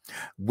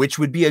 which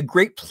would be a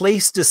great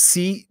place to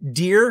see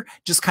deer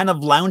just kind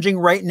of lounging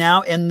right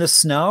now in the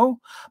snow.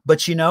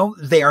 But, you know,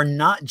 they are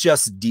not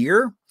just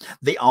deer.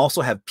 They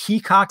also have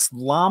peacocks,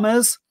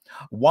 llamas,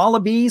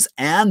 wallabies,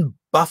 and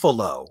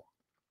buffalo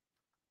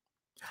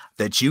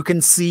that you can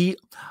see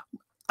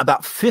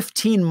about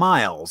 15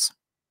 miles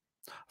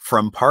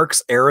from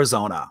Parks,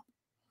 Arizona.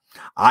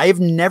 I've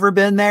never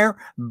been there,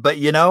 but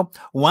you know,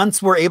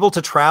 once we're able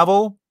to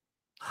travel,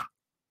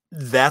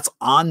 that's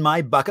on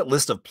my bucket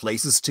list of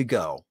places to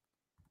go.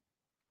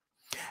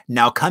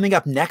 Now, coming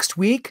up next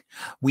week,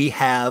 we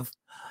have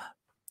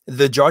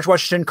the George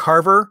Washington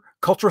Carver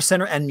Cultural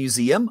Center and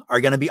Museum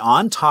are going to be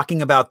on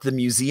talking about the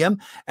museum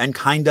and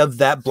kind of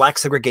that Black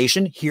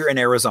segregation here in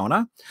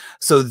Arizona.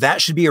 So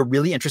that should be a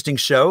really interesting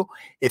show.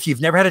 If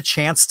you've never had a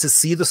chance to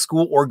see the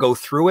school or go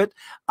through it,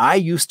 I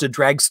used to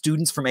drag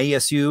students from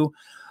ASU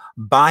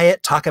by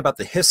it, talk about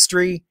the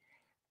history,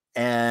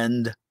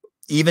 and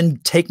even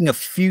taking a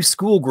few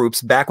school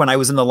groups back when I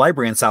was in the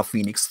library in South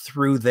Phoenix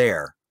through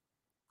there.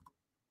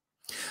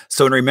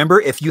 So remember,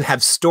 if you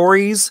have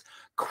stories,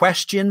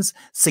 questions,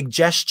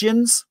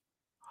 suggestions,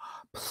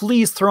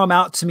 please throw them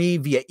out to me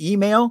via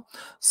email,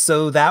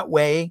 so that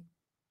way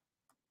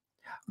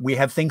we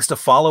have things to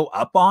follow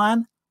up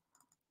on.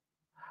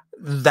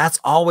 That's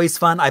always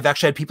fun. I've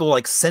actually had people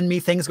like send me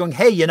things going,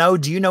 hey, you know,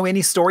 do you know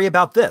any story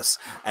about this?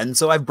 And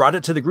so I've brought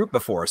it to the group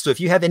before. So if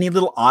you have any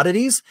little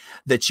oddities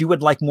that you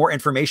would like more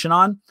information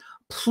on,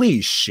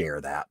 please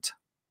share that.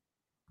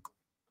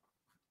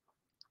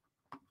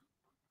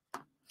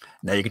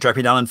 Now you can track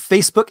me down on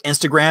Facebook,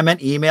 Instagram,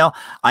 and email.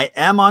 I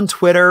am on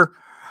Twitter.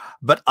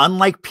 But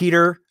unlike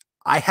Peter,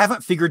 I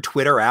haven't figured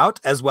Twitter out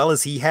as well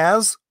as he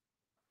has.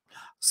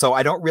 So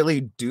I don't really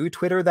do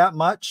Twitter that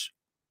much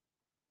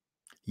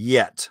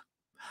yet.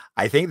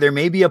 I think there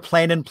may be a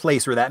plan in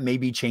place where that may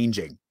be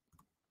changing.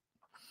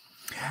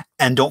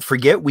 And don't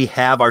forget, we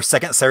have our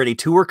second Saturday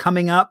tour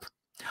coming up.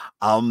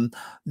 The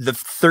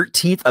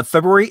 13th of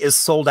February is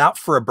sold out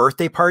for a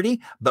birthday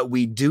party, but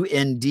we do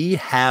indeed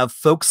have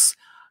folks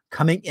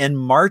coming in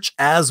March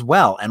as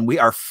well. And we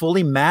are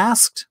fully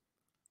masked.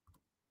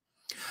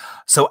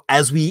 So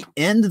as we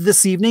end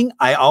this evening,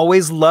 I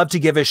always love to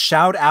give a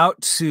shout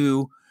out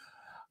to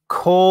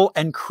Cole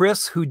and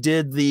Chris, who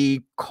did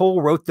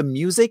Cole wrote the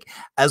music,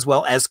 as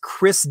well as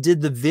Chris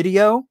did the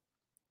video,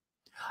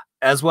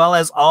 as well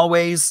as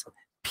always,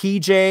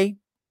 PJ,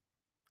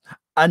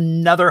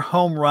 another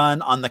home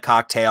run on the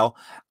cocktail.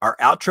 Our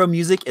outro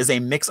music is a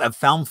mix of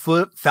found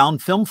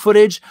film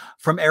footage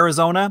from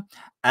Arizona,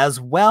 as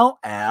well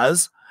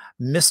as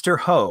Mr.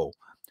 Ho,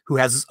 who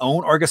has his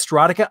own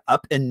orchestratica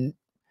up in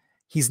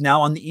He's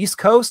now on the East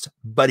Coast,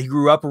 but he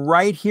grew up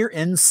right here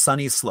in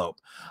Sunny Slope.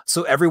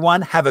 So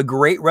everyone, have a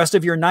great rest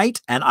of your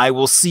night, and I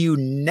will see you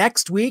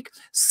next week,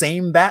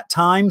 same bat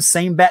time,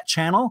 same bat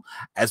channel,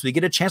 as we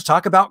get a chance to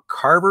talk about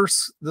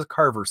the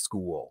Carver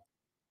School.